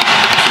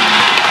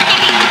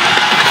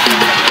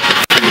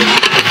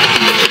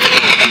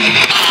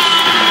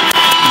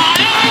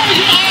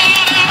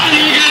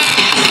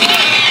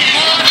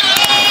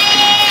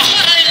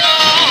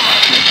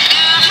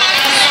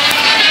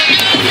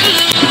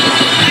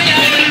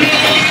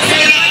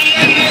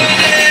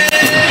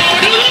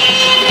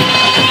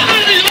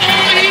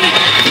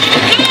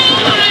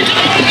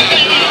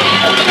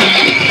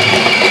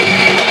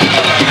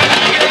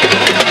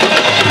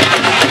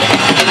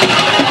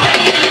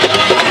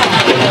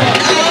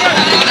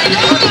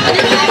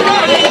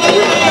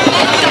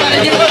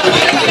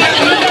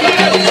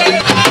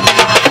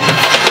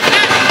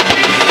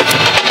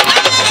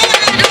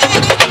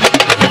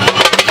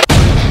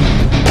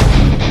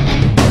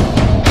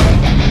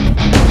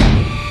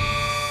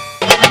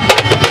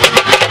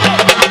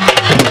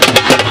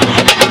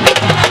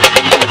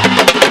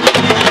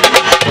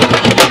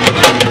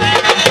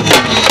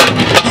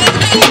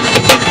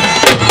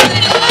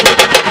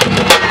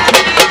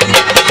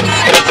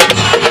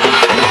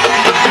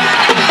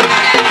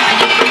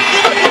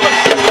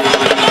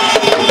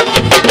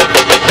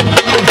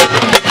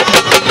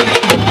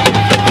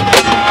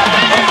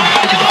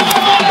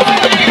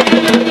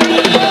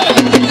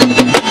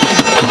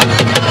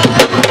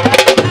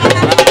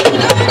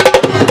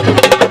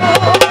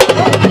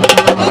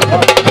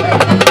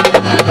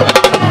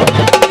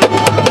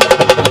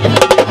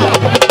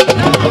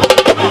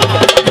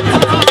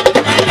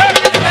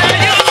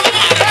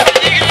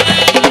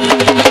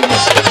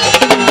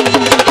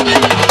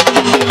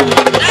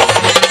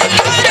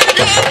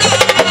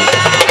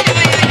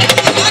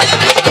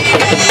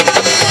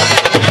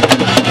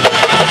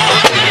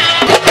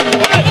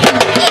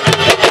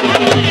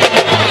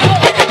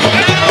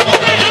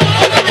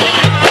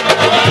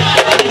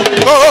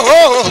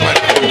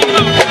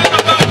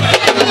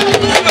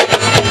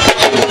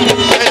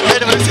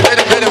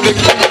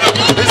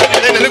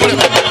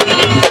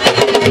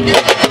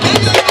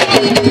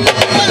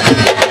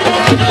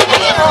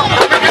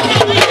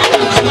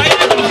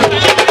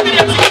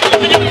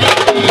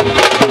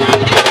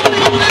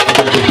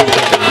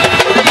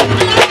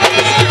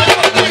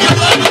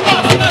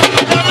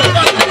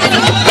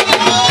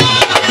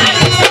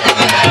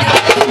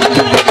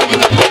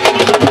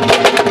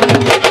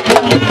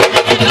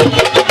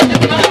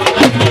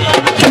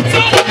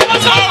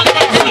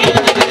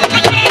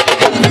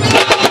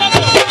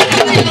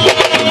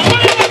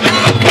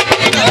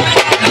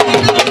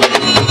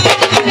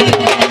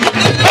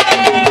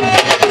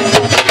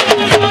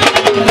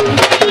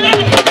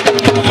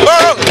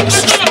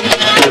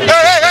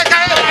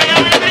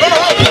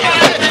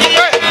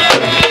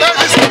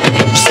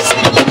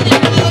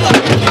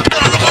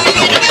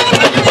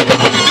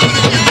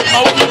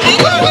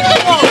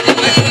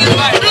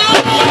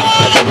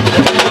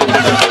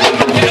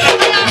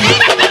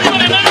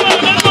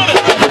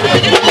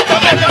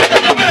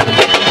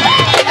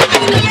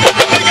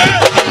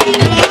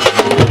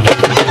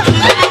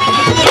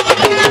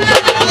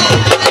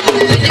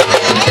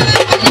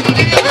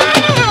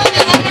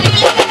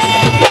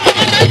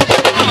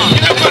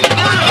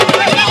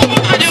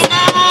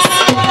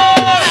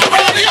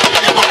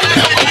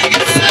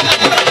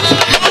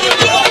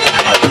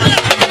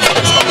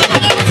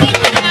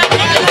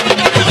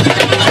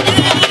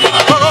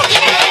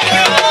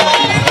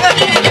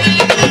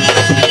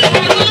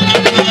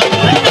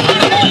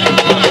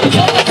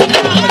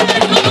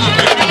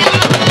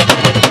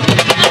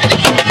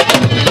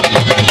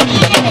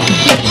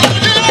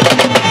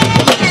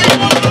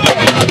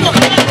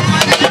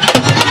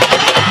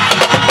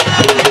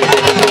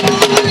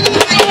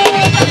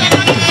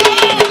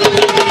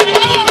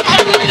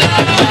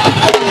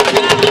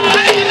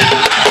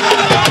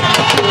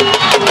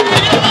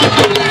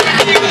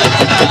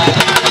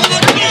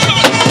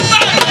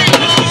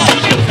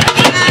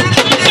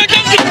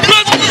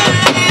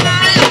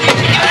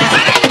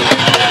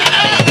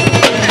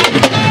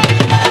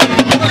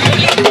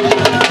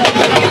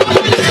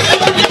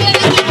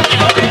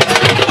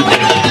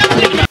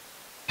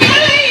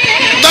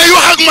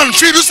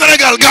fii du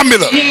Sénégal Gambie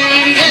la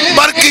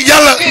barki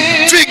yàlla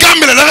fii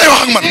Gambie la da ngay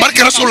wax ak man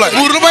barki Rasulullah da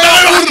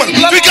ngay wax ak man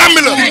fii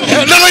Gambie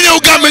la da nga ñëw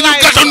Gambie ñu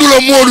gàttandu la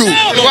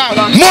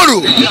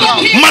Modou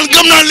man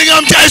gëm naa li nga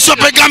am ci ay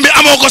soppe Gambie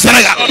amoo ko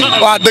Sénégal.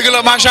 waaw dëgg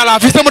la macha allah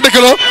fii sama dëkk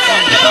la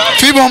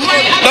fii moom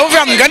dama fi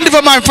am gan di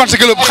fa maay fan si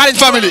club xarit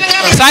famille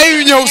saa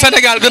yu ñëw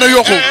Sénégal gën a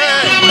yokku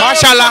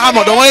macha allah xam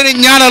nga dama leen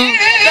ñaanal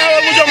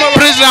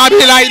président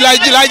bi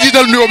laay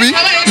jiital nuyoo bi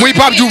muy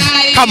Pape Diouf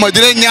xam nga di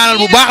leen ñaanal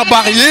bu baax a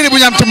baax yéene bu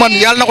ñu am ci man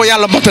yàlla na ko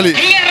yàlla mottali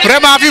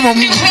vraiment fii moom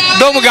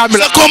doomu Gambie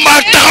la. sa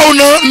combat taxaw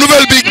na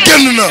nouvelle bi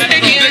génn na.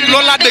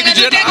 loolu laa dégg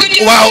ci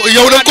waaw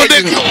yow da ko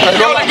dégg.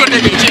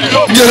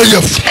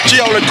 jërëjëf. ci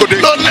yow lañ ko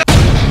dégg.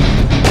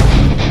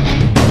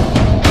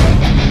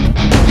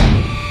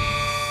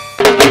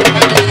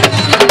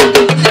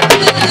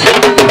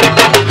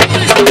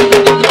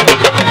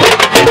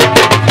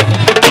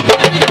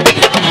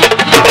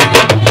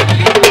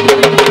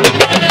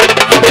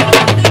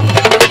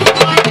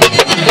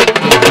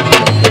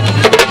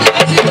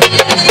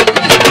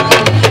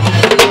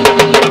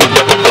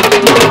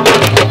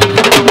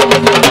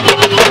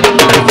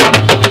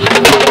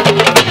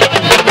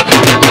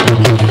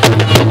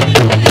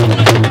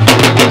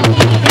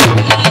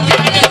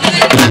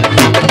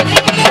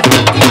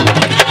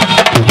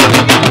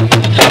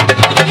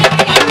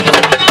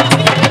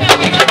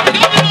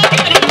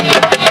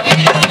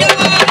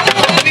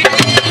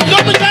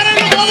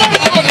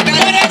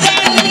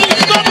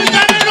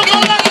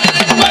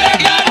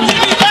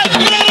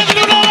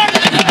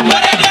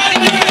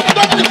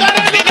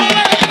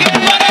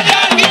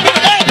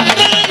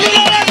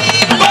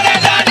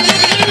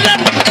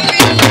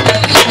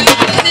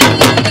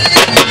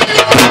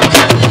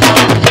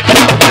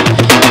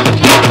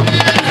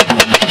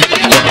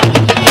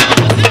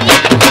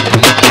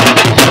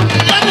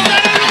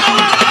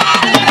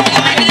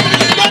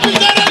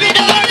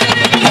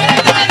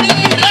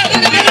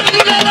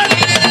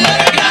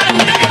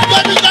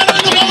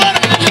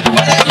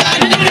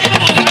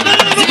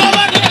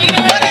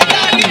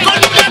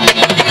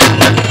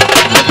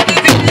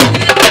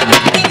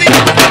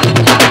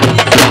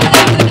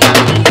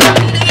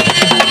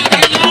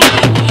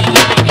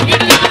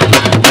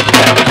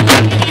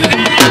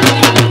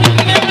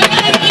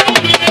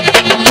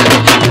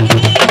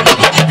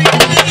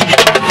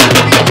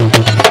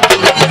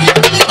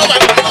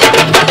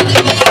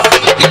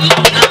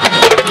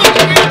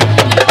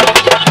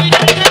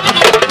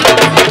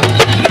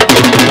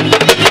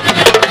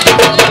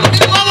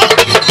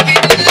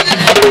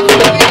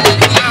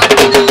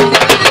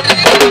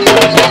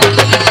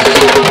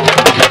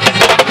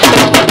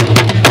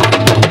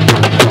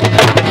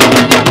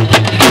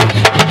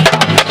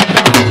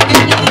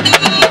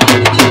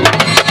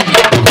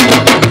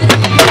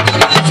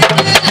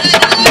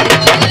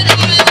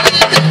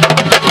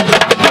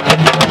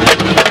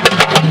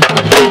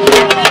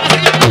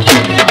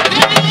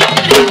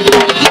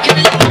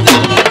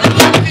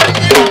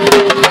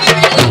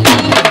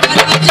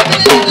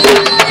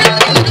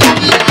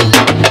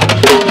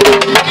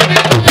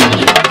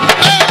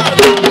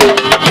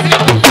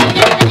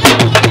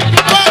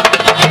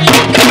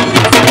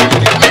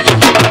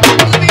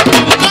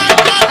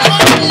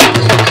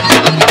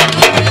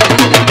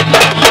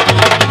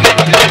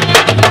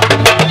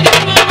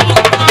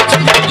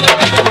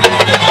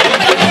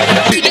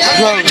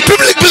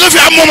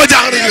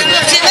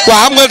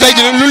 waaw xam nga tey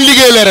jii lu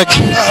liggéey la rek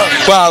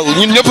waaw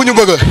ñun ñëpp ñu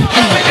bëgg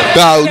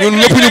waaw ñun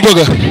ñëpp ñu bëgg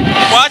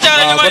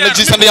waaw kon nag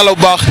ci sant yàlla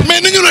bu baax.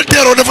 mais ni ñu la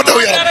teeroo dafa daw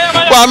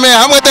yaram. waaw mais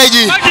xam nga tey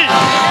jii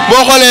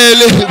boo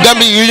xoolee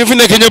Gambie yi ñu fi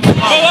nekk ñëpp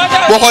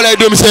boo xoolee ay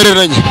doomi séeréer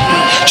nañ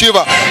tu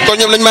vois kon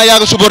ñoom lañ maa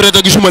yàgg supporté te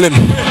gisuma leen.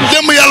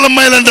 démb yàlla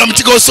may la ndam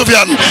ci kaw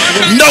Sofiane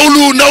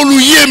ndaw lu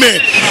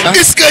yéeme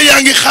est-ce que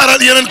yaa ngi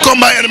xaaral yeneen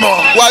combat élément.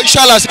 waaw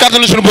incha allah si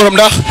kàttanu suñu borom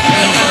ndax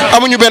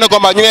amuñu benn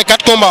combat ñu ngi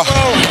 4 combats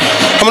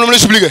xam nga lu ma la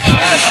expliqué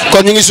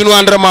kon ñu ngi suñu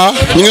entraînement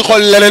ñu ngi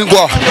xool leneen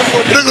quoi.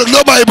 Reug Reug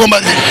loo bàyyi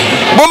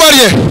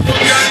Bombardier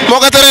moo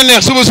ko teree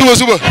neex suba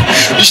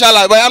incha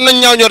allah waaye am nañ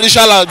ñaaw ñor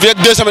incha allah fii ak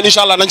 2 semaines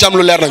incha allah nañ ci am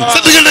lu leer nañ. sa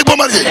diggante ak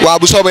Bombardier. waaw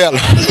bu soobee yàlla.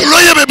 loo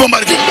yebee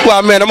Bombardier.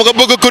 waaw mais dama ko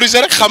bëgg a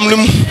corriger rek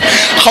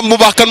xam bu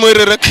baax kan mooy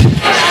Reug Reug.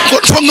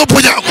 kon foog nga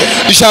poñaa ko.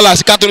 incha allah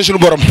si kàttanu suñu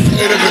borom.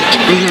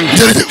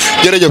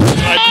 jërëjëf.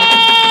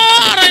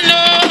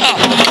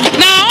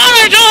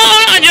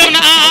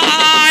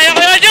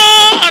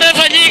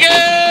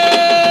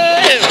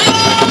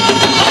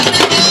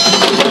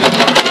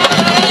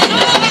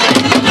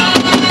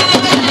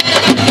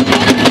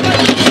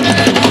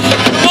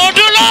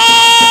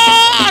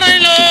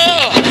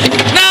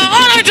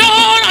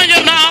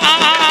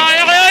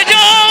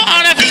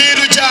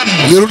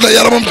 Lirou da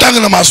yaramam tàng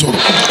na Mansour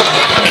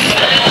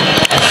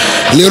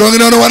Lirou ngi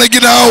noonu wane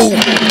ginnaaw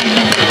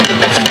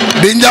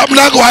di njàpp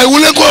nag waaye wu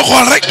leen koy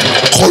xool rek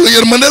xoolu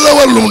yërmande la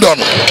wala lu mu doon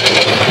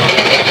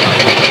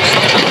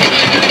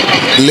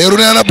Lirou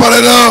nee na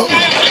pare na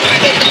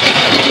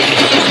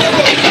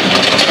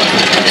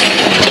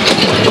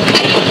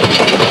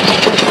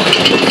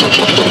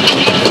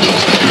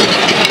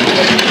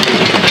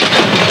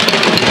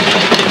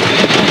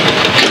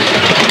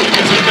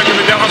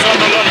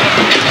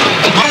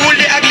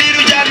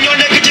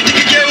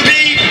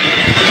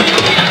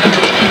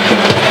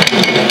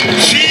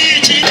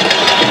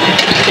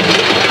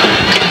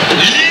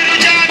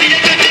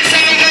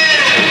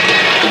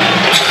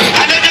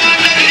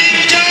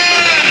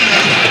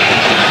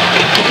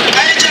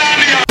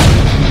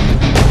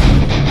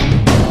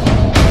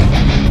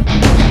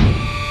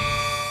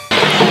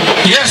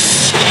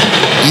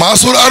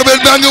Mansour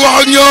arbitre baa ngi wax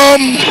ak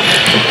ñoom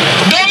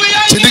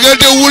ci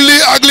diggante Wouly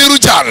ak Lirou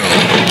Diane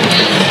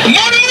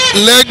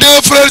les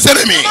deux frères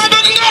ennemis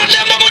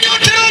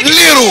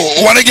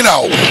Lirou wane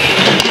ginnaaw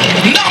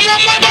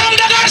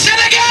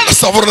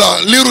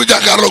astafurlah Lirou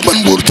jàkkaarloog man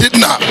Mbour tiit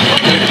naa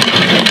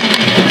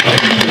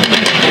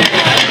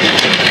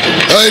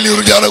ay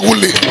Lirou Diane ak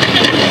Wouly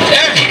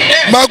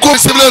maa ko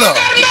sible na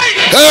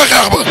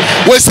xeex ba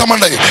way sama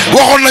ndey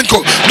waxoon nañ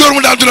ko door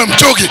mu daan dunam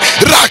cooki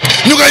raak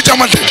ñu koy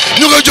jamante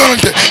ñu koy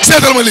joonante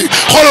seetal ma lii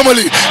xoolal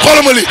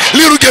ma lii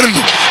Lirou génn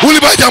Wouly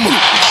baa jàmbul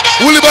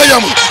Wouly baa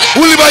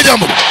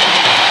jàmbul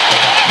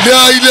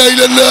laa ilaaha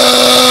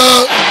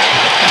illallaah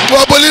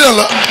waa ba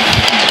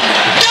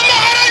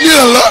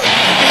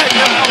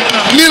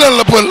lii lan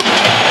la pël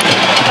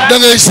da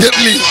ngay seet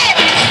lii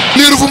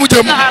Lirou fu mu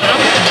jëm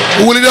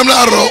Wouly dem na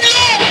ardo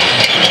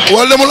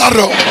wala demul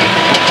ardo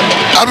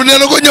ardo nee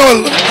na ko ñëwal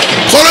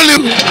xoolal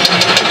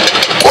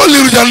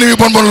Lirou Diane li muy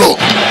bon loo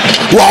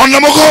waxoon na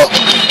ma ko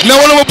ne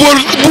wala ma buur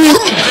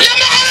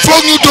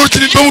foog ñu dóor ci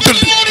nit ba mu tëdd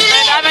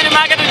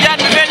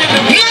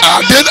ah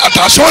déet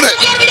attention de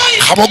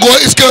xamagoo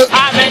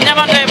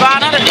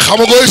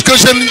est-ce que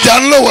jeune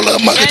Diane la wala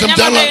Maguette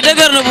Diane la.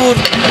 dëgër na buur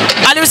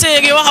Aliou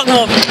Seye ngi wax ak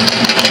moom.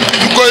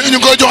 ñu ngi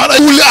koy joxal ay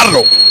Wouly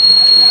ardo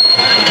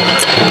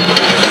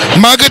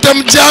Maguette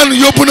Diane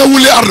yóbbu na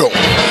Wouly ardo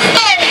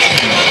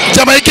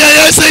Jamaïcain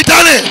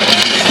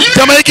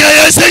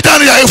yaay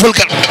seytaane yaay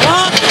fulkat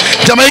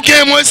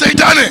Jamaïcain mooy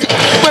seytaane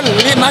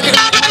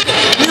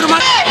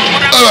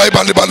ay waay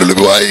bandi lu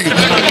bi waay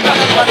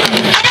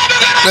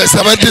les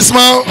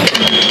avertissements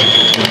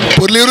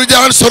pour Lirou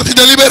Diane sortie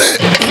délibérée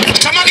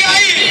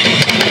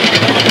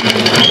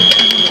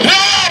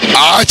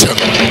aca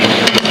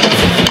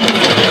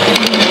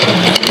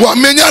waaw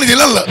mais ñaar ñi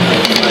lan la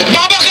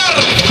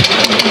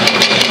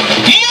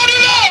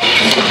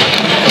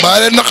baa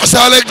leen naq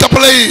saaleeg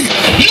tappale yi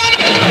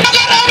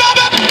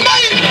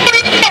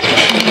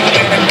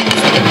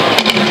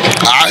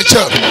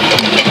aca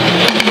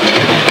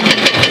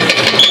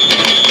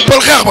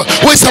pël xeex ba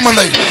way sama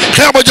ndey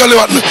xeex ba jolli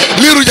waat na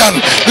Lirou Diane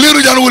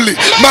Wouly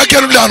maa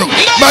kenn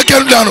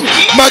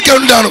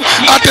daanu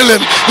atte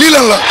leen lii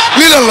lan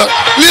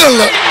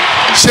la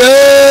cee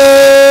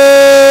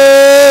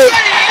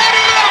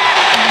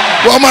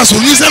waa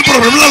Mansour ñii seen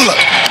problème lan la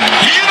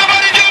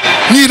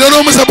ñii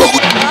danoo mës a bokk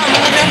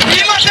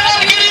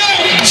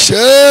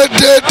cee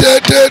teet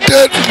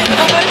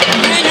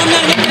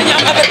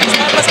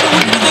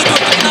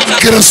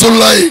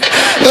Rasulullaay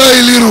ay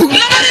Lirou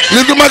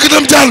du Maguette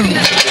Diane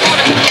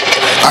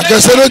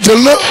agase na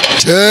jël na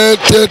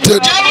teet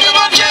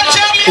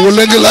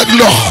Wouly ngi laaj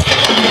ndox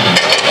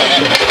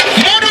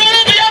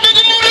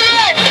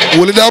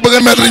Wouly daa bëgg a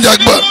mettre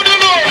njaag ba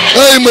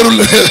ay mbëru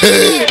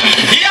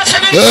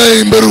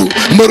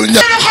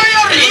njaag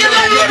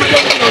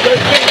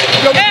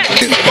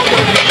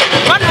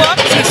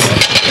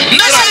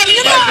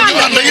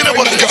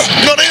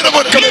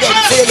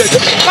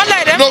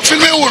non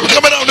filmé wul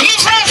caméra wu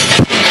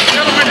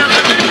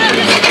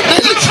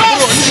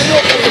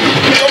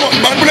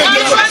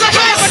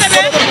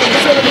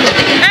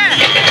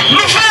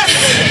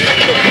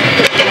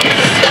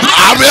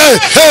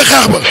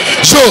xeex ba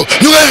so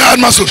ñu ngay xaar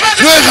Mansour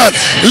ñu ngay xaar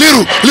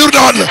liiru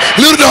dawaat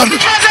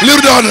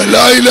na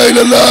laa ilaaha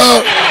illallaah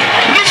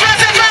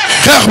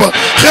xeex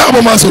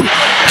ba Mansour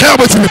xeex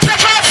ba ci nit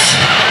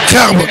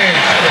xeex ba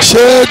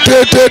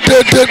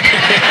tet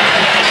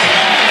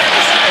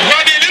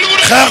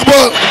xeex ba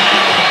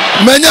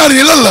mais ñaar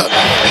ñi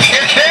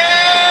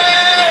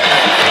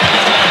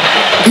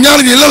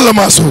lan la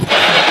Mansour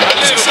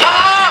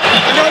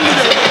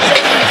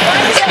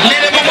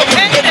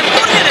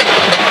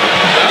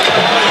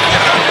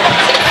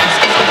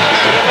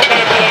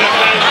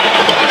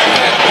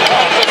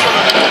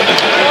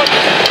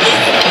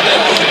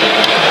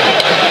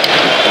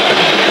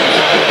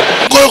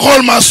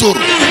xool Mansour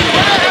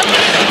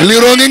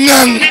Lirou ngi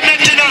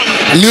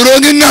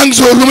ŋang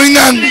Sow lu muy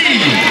ŋang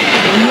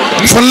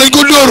fan lañ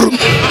ko dóor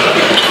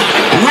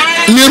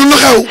Lirou lu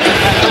xew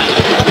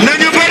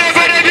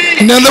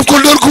nee daf ko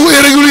dóor coup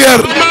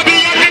irrégulier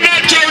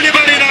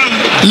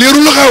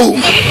Lirou lu xew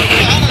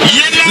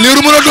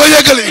Lirou mën a doo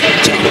yeggali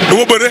du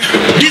ma bëre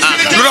lu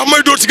tax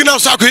may dóor ci ginnaaw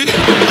saako yi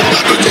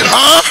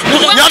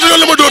ñaata yoon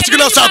la ma dóor ci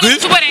ginnaaw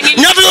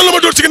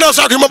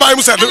saako yi ma bàyyi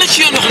mu sedd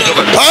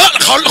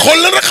xool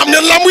leen rek xam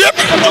ngeen làmb yéen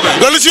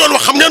lan la ci yoon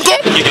wax xam ngeen ko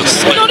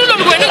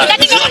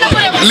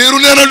Lirou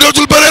nee na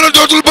dootul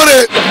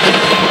bëree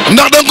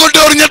ndax da nga ko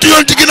dóor ñetti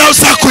yoon ci ginnaaw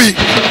saako yi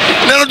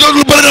nee na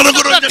dootul bëree ndax da nga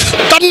ko dóor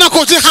tam na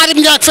ko ci xaarim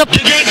njaag fépp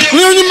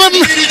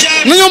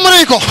nañoo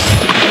mënay ko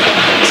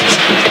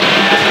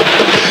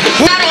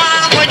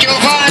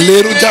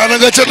Lirou Diane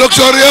nga ca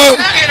docteur ya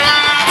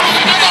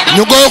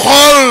ñu koy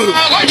xool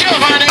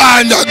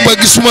njaag ba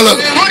gisuma la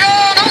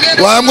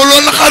waaye am nga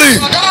lool na xari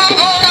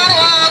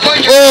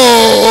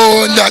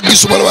njaag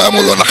gisuma la waaye am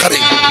nga lool na xari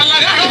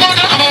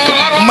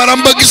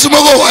maram ba gisuma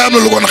ko waaye am na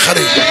lu ko na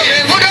xari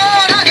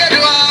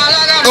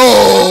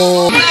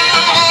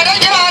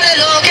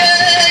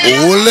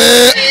Wouly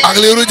ak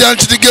Lirou Diane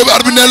ci digg bi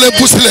arbitre ne leen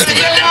pousse leen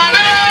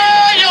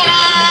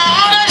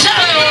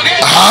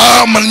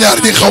man ñaar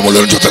ñi xaw ma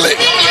leen jotale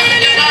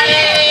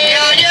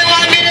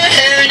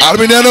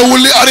arbitre nee na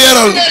Wouly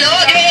arrièreal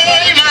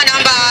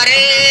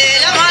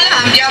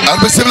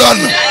arbitre siblaan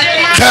na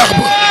xeex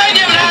ba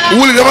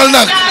Wouly demal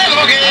nag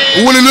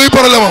Wouly luy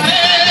problème am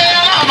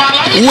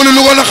Wouly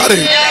lu ko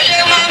naqari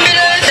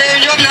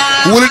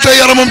Wouly tey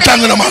yaramam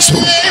tàng na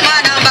Mansour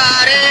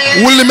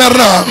Wouly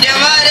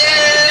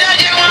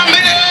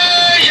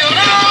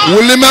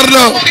mer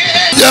na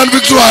Diane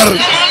victoire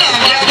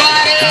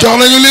jox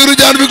nañu Lirou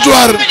Diane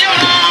victoire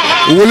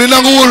Wouly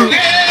nanguwul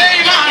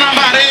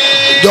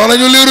jox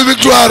nañu Lirou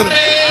victoire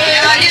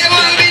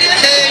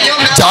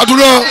jaadu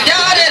na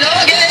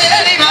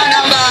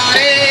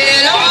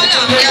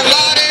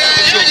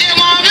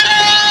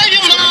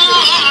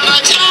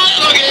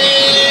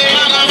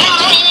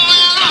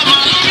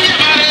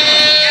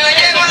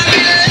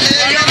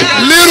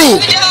Lirou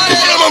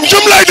moom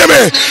jom laay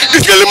demee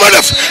gis nga li ma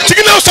def ci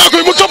ginnaaw saako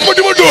yi mu topp ma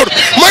di ma dóor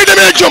may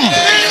demee jom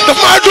daf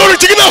maa dóor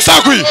ci ginnaaw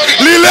saako yi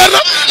lii leer na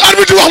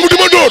arbitre wax mu di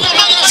ma dóor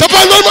c'est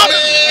pas normal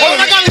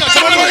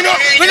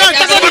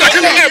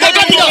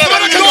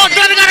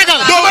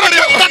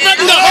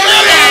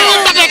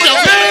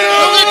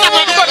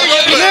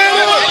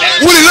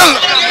Wouly lan la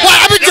waaye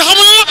arbitre bi xam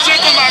nga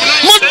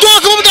ma dóor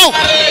ko ba mu daw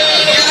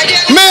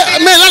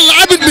mais lan la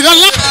arbitre bi lan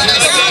la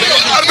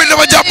arbitre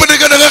dafa jàpp ne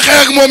que da nga xeex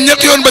ak moom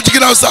ñetti yoon ba ci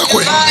ginnaaw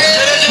saako yi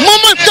moom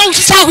mooy daw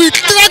si saako yi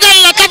ragal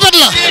la tapet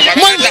la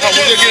mooy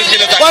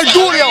waaye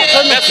duur yow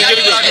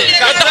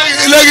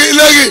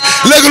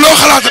léegi loo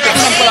xalaat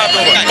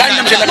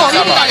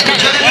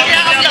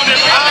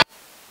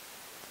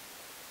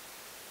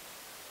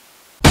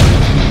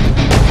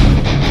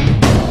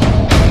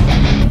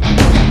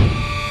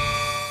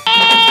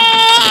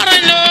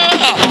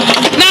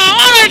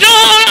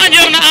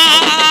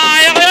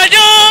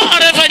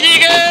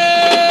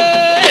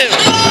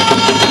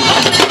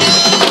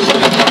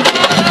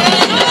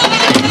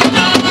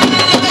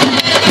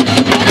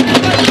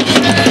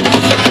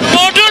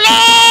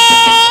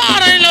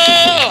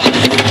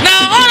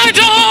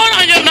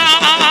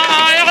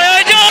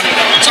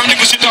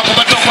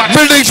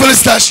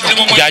félicitations.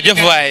 jaajëf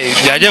waay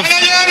jaajëf.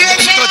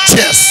 toj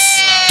Thiès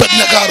toj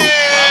Ndakaaru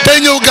tey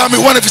ñëw Gambie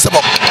wane fi sa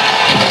bopp.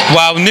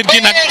 waaw nit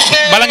ki nag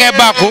bala ngay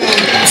bàkku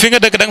fi nga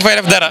dëkk da nga fay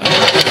def dara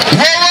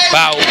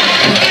waaw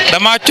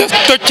dama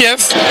toj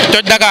Thiès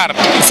toj Dakar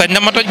sañ na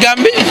ma toj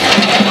Gambie.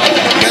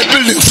 mais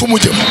building fu mu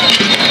jëm.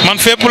 man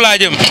fépp laa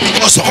jëm.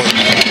 boo soxla.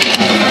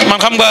 man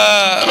xam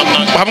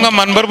nga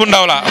man mbër bu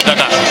ndaw laa.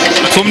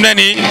 fu mu ne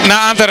nii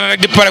naa entraîné rek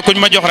di pare kuñ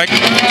ma jox rek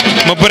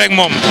ma bëre ak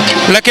moom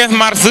le 15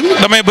 mars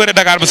damay bëre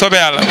Dakar bu soobee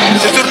yàlla.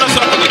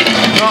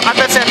 non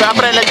adversaire bi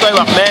après lañ koy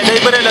wax mais day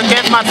bëre le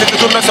 15 mars ci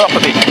journée soq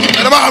bi.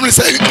 mais dama xam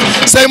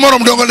ne say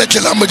morom doo nga nekk ci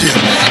làmb ji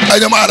ay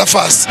ñoom Ada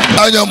Fass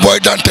ay ñoom Boy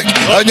Dantec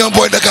ay ñoom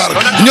Boy Dakar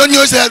ñooñu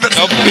ñooy say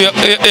adversaire.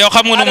 yow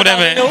xam nga nu mu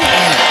demee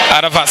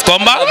Ada Fass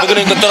combat.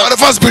 Ada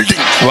Fass building.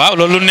 waaw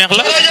loolu lu neex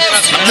la.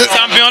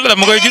 champion la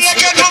dama koy gis.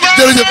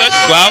 jërëjëf.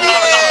 waaw.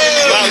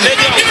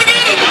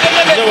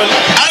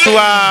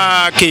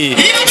 waa kii.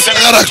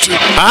 Dakaractu.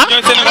 ah.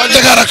 waa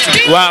Dakaractu.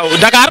 waaw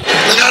Dakar.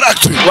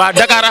 Dakaractu. waaw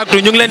Dakaractu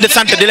ñu ngi leen di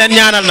sant di leen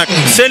ñaanal nag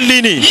seen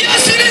lii nii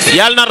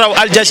yàlla na raw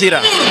Al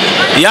Jazeera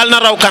yàlla na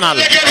raw Canal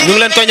ñu ngi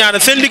leen ko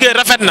ñaanal seen liggéey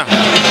rafet na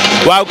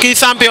waaw kii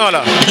champion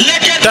la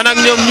te nag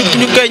ñoom ñu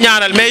ngi koy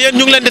ñaanal mais yéen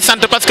ñu ngi leen di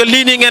sant parce que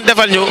lii nii ngeen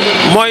defal ñu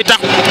mooy tax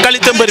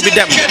qualité mbër bi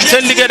dem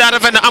seen liggéey daa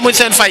rafet na amuñ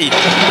seen fay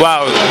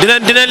waaw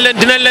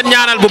dinañ leen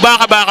ñaanal bu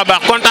baax a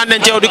baax kontaan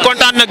nañ ci yow di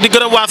kontaan nag di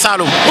gërëm waa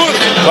Saloum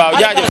waaw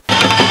jaajëf.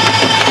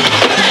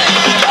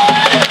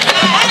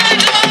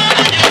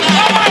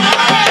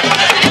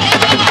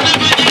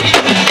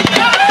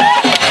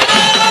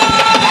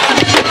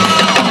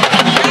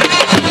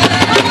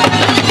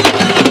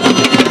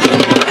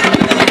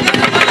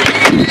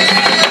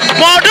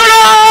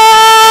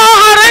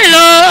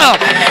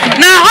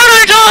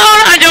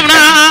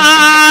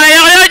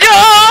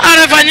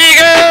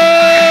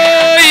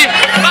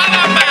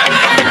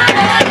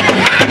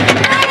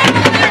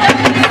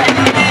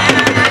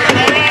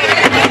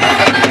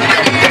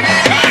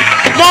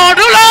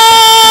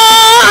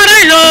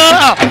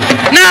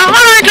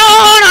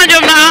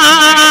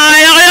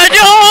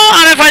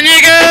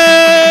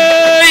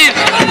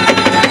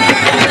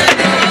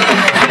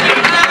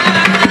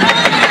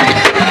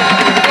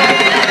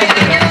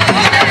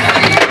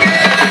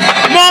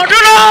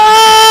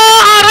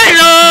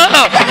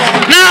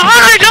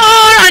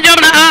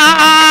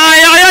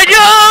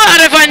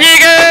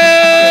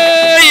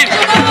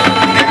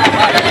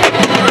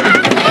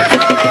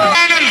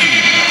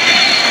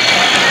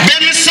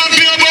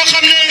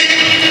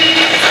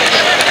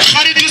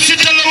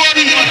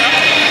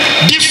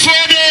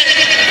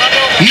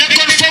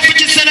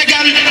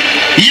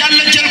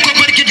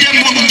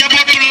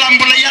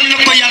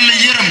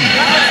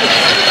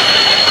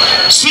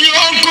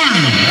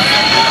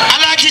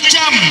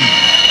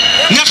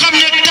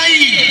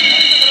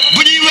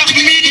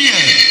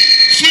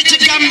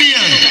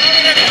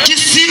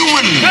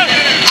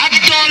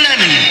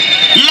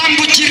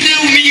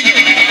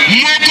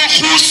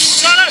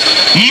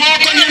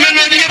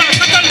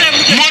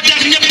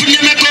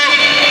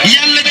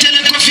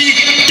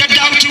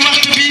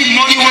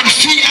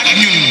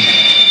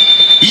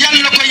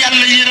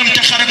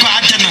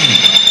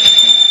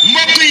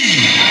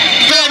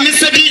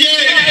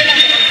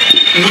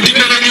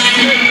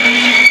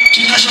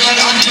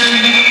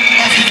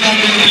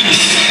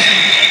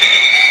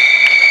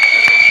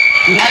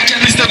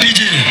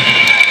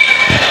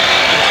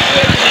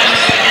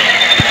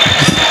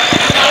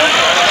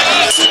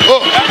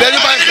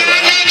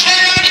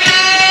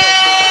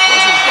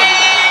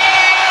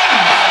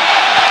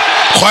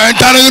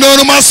 Khoyantane ngi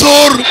noonu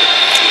Mansour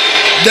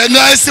dégg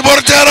nga ay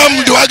supporteram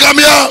di waa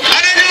Gambia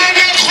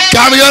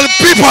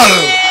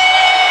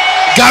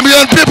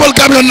Gambian people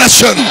Gambian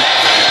nation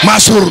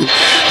Mansour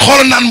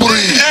xool naan mburu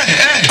yi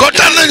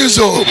kontaan nañu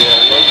so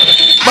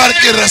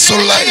barke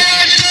Rasulullah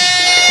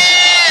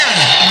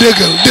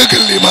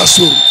déggal lii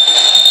Mansour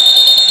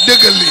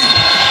déggal lii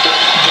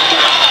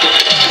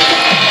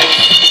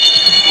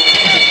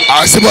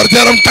ay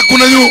supporteram takku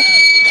nañu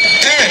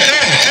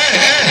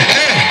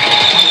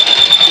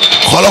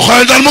xoolal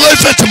Khoyantane mu ngay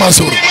fecc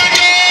Mansour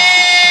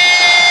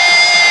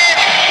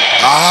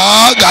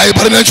gars yi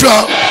bari nañ fi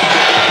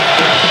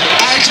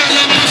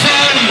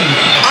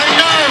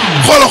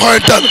xoolal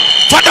Khoyantane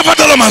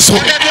fata la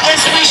Mansour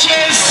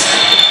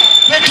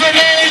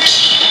patronage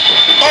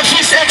of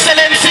His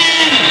Excellency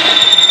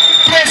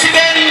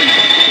President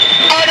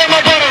Adama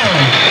Barrow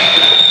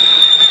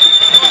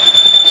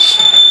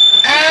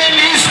and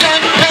his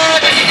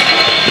counterpart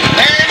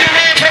and the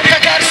way from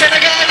Dakar,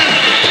 Senegal,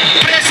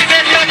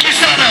 President Macky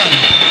Sall.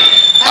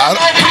 I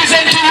now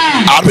present to you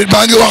arbitre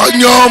baa ngi wax ak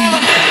ñoom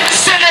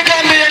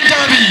Sénégambian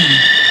Derby.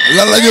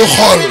 lan la ñuy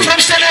xool From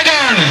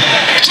Senegal.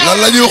 lan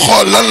la ñuy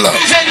xool lan la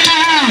Present to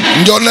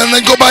you. njoon leen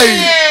nañ ko bàyyi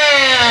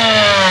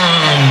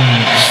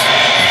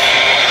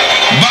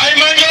Baye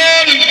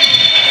Mandione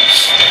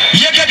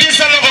yëkkati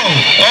sa loxo.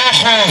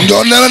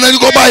 njoon nee na nañ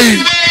ko bàyyi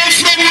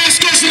From West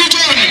Coast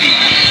region.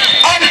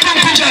 And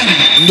Tunkujang.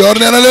 njoor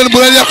nee na leen bu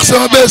leen yàq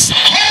sama bés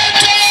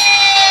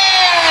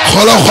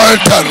xoolal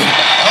Khoyantane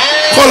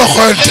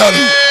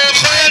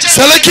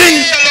c'est le king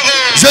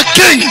the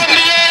king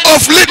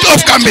of lutte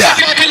of Gambia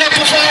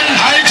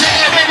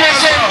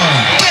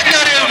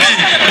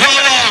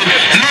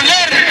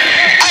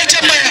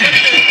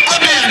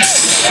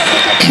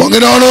mu ngi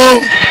noonu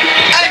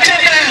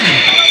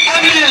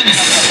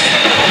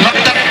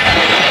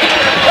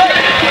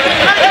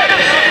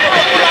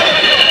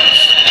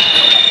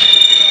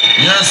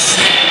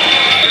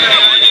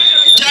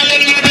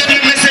jàllale ma benn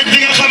message bi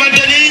nga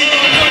xamante ni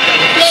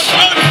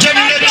jëm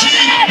na ci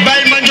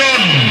Baye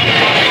Mandione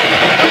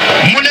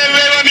mu ne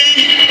weewam yi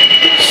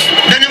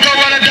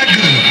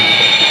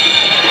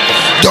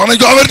nañ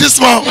ko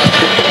avertissement.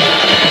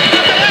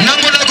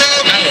 nangu na ko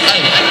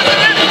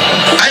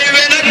ay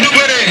we nag du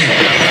bëre.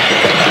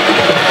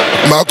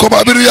 maa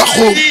combat bi du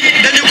yàqu.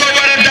 dañu ko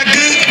war a dagg.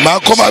 maa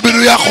combat bi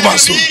du yàqu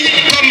Mansour.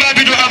 combat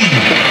bi du am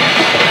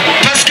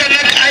parce que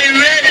nag ay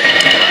we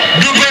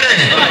du bëre.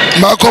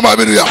 maa combat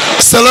bi du yàqu.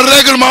 c'est le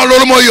règlement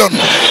loolu mooy yoon.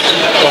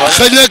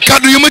 xëy na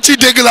kaddu yi ma ciy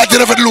dégg laa ci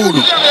rafetlu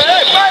wul.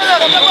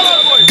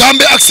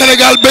 Gambie ak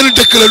Sénégal benn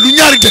dëkk la lu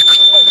ñaari dëkk.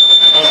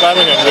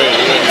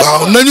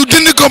 waaw nañu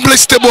dindi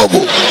complexité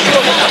boobu.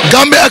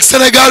 Gambie ak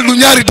Sénégal du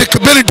ñaari dëkk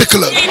benn dëkk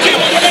la.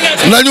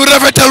 nañu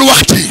rafetal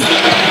wax ji.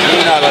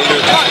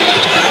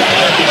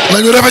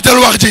 nañu rafetal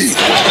wax ji.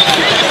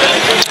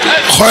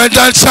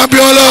 Khoyantane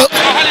champion la.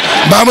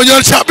 Baye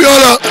Mandione champion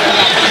la.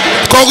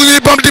 kooku ñuy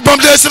bam di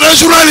c'est un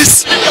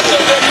journaliste.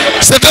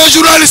 c'est un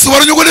journaliste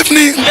waruñu ko def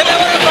nii.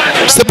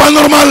 c'est pas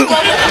normal.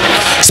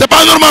 c'est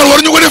pas normal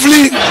waruñu ko def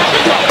lii.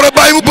 war a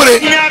bàyyi mu bëre.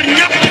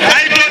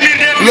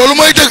 loolu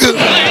mooy dëgg.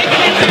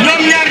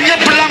 ñoom ñaar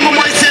ñëpp lamb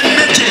mooy seen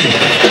métier.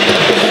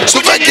 su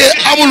fekkee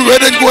amul we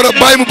dañ ko war a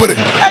bàyyi mu bëre.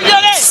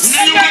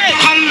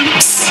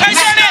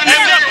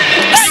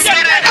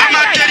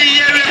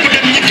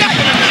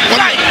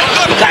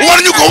 war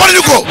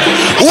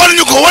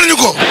ñu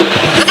ko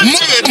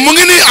mu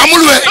ngi nii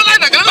amul we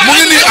mu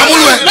ngi nii amul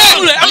we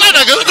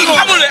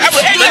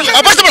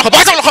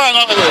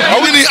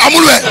mu ngi nii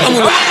amul we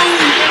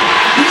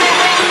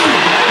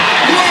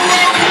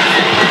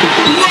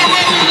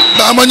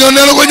Baye Mandione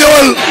nee na ko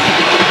ñëwal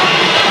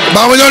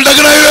Baye Mandione dagg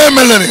na yooyu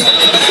mel na ni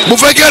bu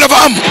fekkee dafa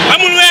am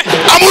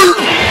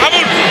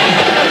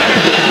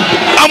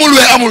amul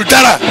we amul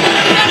dara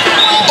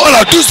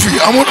voilà tous fi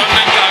amul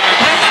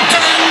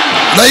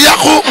day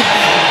yàqu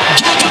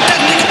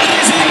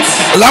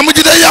lamb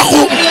ji day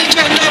yàqu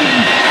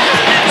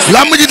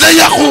lamb ji day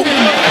yàqu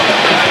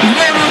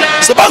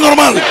c'est pas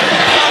normal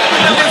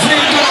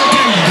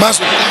mas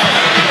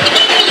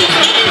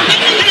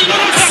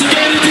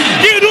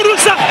lii dudul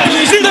sax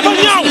lii dafa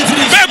ñaaw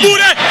mais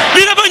buure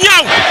lii dafa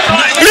ñaaw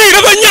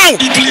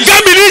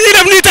Gambie lii ñuy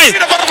def nii tey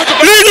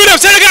lii ñuy def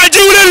Sénégal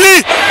jiwu leen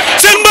lii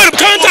seen mbër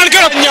Khoyantane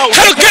keroog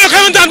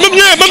Khoyantane ba mu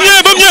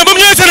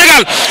ñëwee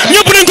Sénégal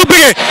ñëpp nañ ko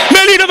bëggee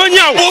mais lii dafa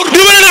ñaaw di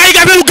wane na ay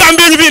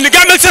Gambie ñu fi indi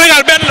Gambie ak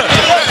Sénégal benn la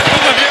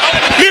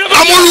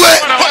amul we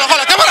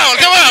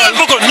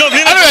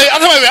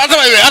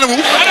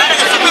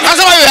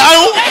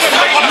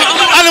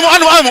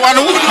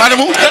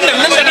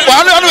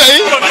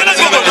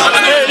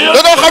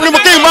dañoo xam ne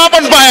kii maa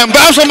ban baayam ba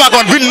am sama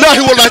maakon billahi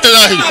wallahi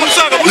tallahi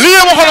lii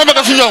yëpp waxoon na ma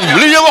ko si ñoom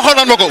lii yëpp waxoon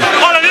na ma ko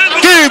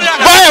kii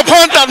baayam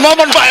Khoyantane maa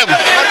ban baayam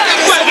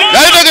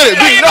yaa ngi dégg de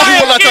billahi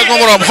wallahi tallahi moom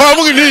morom xoolal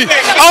mu ngi nii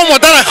amuma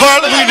dara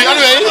xoolal mu ngi nii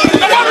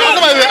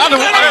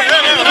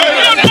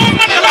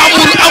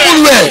amul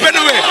we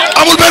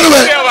amul benn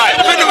we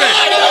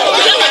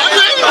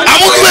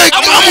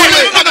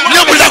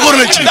ñëpp d'accord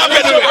nañ ci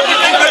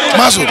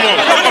Mansour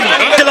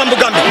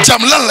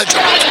jam lan la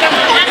jam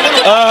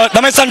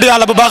damay sant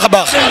yàlla bu baax a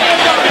baax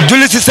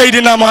julli si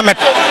Seydina Mohamed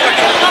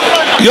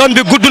yoon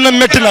bi gudd na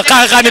métti na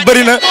xaaxaan yi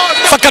bëri na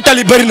fakkatal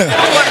yi bëri na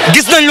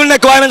gis nañ lu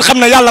nekk waaye nañ xam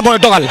ne yàlla mooy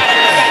dogal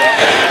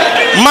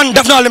man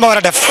def naa li ma war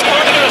a def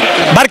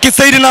barki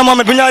Seydina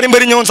Mohamed bu ñaari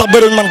mbëri ñëwoon sax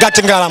bëriwuñ man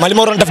gàcce ngaalaama li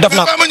ma waroon def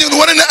naa ko. ñu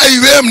wane ne ay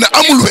weem ne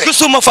amul we.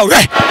 gisuma fa we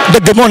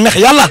dëgg moo neex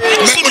yàlla.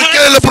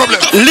 quel est le problème.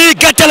 lii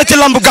gàcce la ci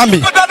lambu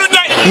Gambie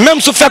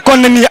même su fekkoon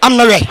ne nii am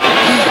na we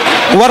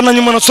war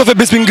nañu mën a sauver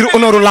bis bi ngir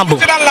honoru lamb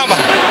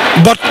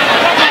bot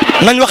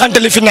nañ waxante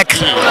li fi nekk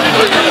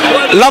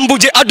lambu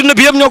ji adduna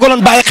bi yëpp ñoo ko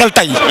doon bàyyi xel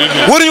tey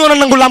waruñu woon a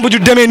nangu lambu ju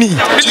demee nii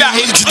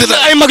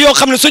ay mag yoo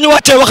xam ne suñu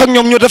wàccee wax ak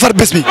ñoom ñu defar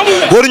bés bi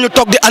waruñu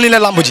toog di annulé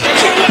lambu ji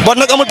bot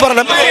nag amul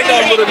problème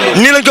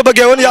nii lañ ko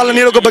bëggee woon yàlla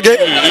nii la ko bëggee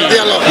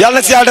yàlla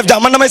na si yàlla def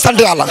jàmm man damay sant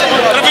yàlla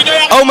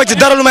aw ma ci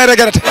dara lu may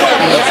regretté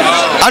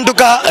en tout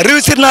cas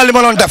réussir naa li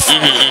ma doon def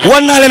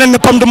wan naa leen ne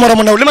pam du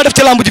moromu new li ma def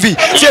ci lambu ji fii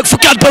fii ak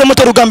fukki at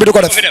promoteur Gambie du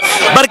ko def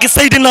barki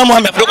Seydina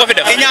Mohamed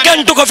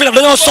kenn du ko fi def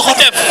dañoo soxor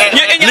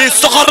lii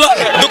soxor la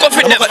du ko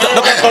fi def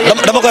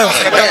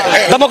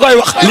dama koy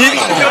wax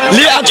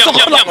lii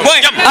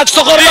ak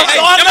soxor la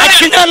ak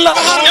kiñaan la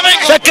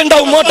fekk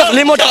ndaw moo tax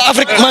lii moo tax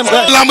Afrique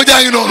lamb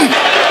jaa ngi noonu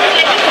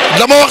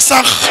dama wax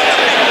sànq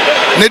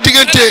ne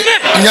diggante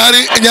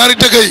ñaari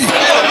dëkk yi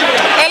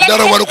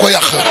dara waru ko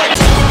yàq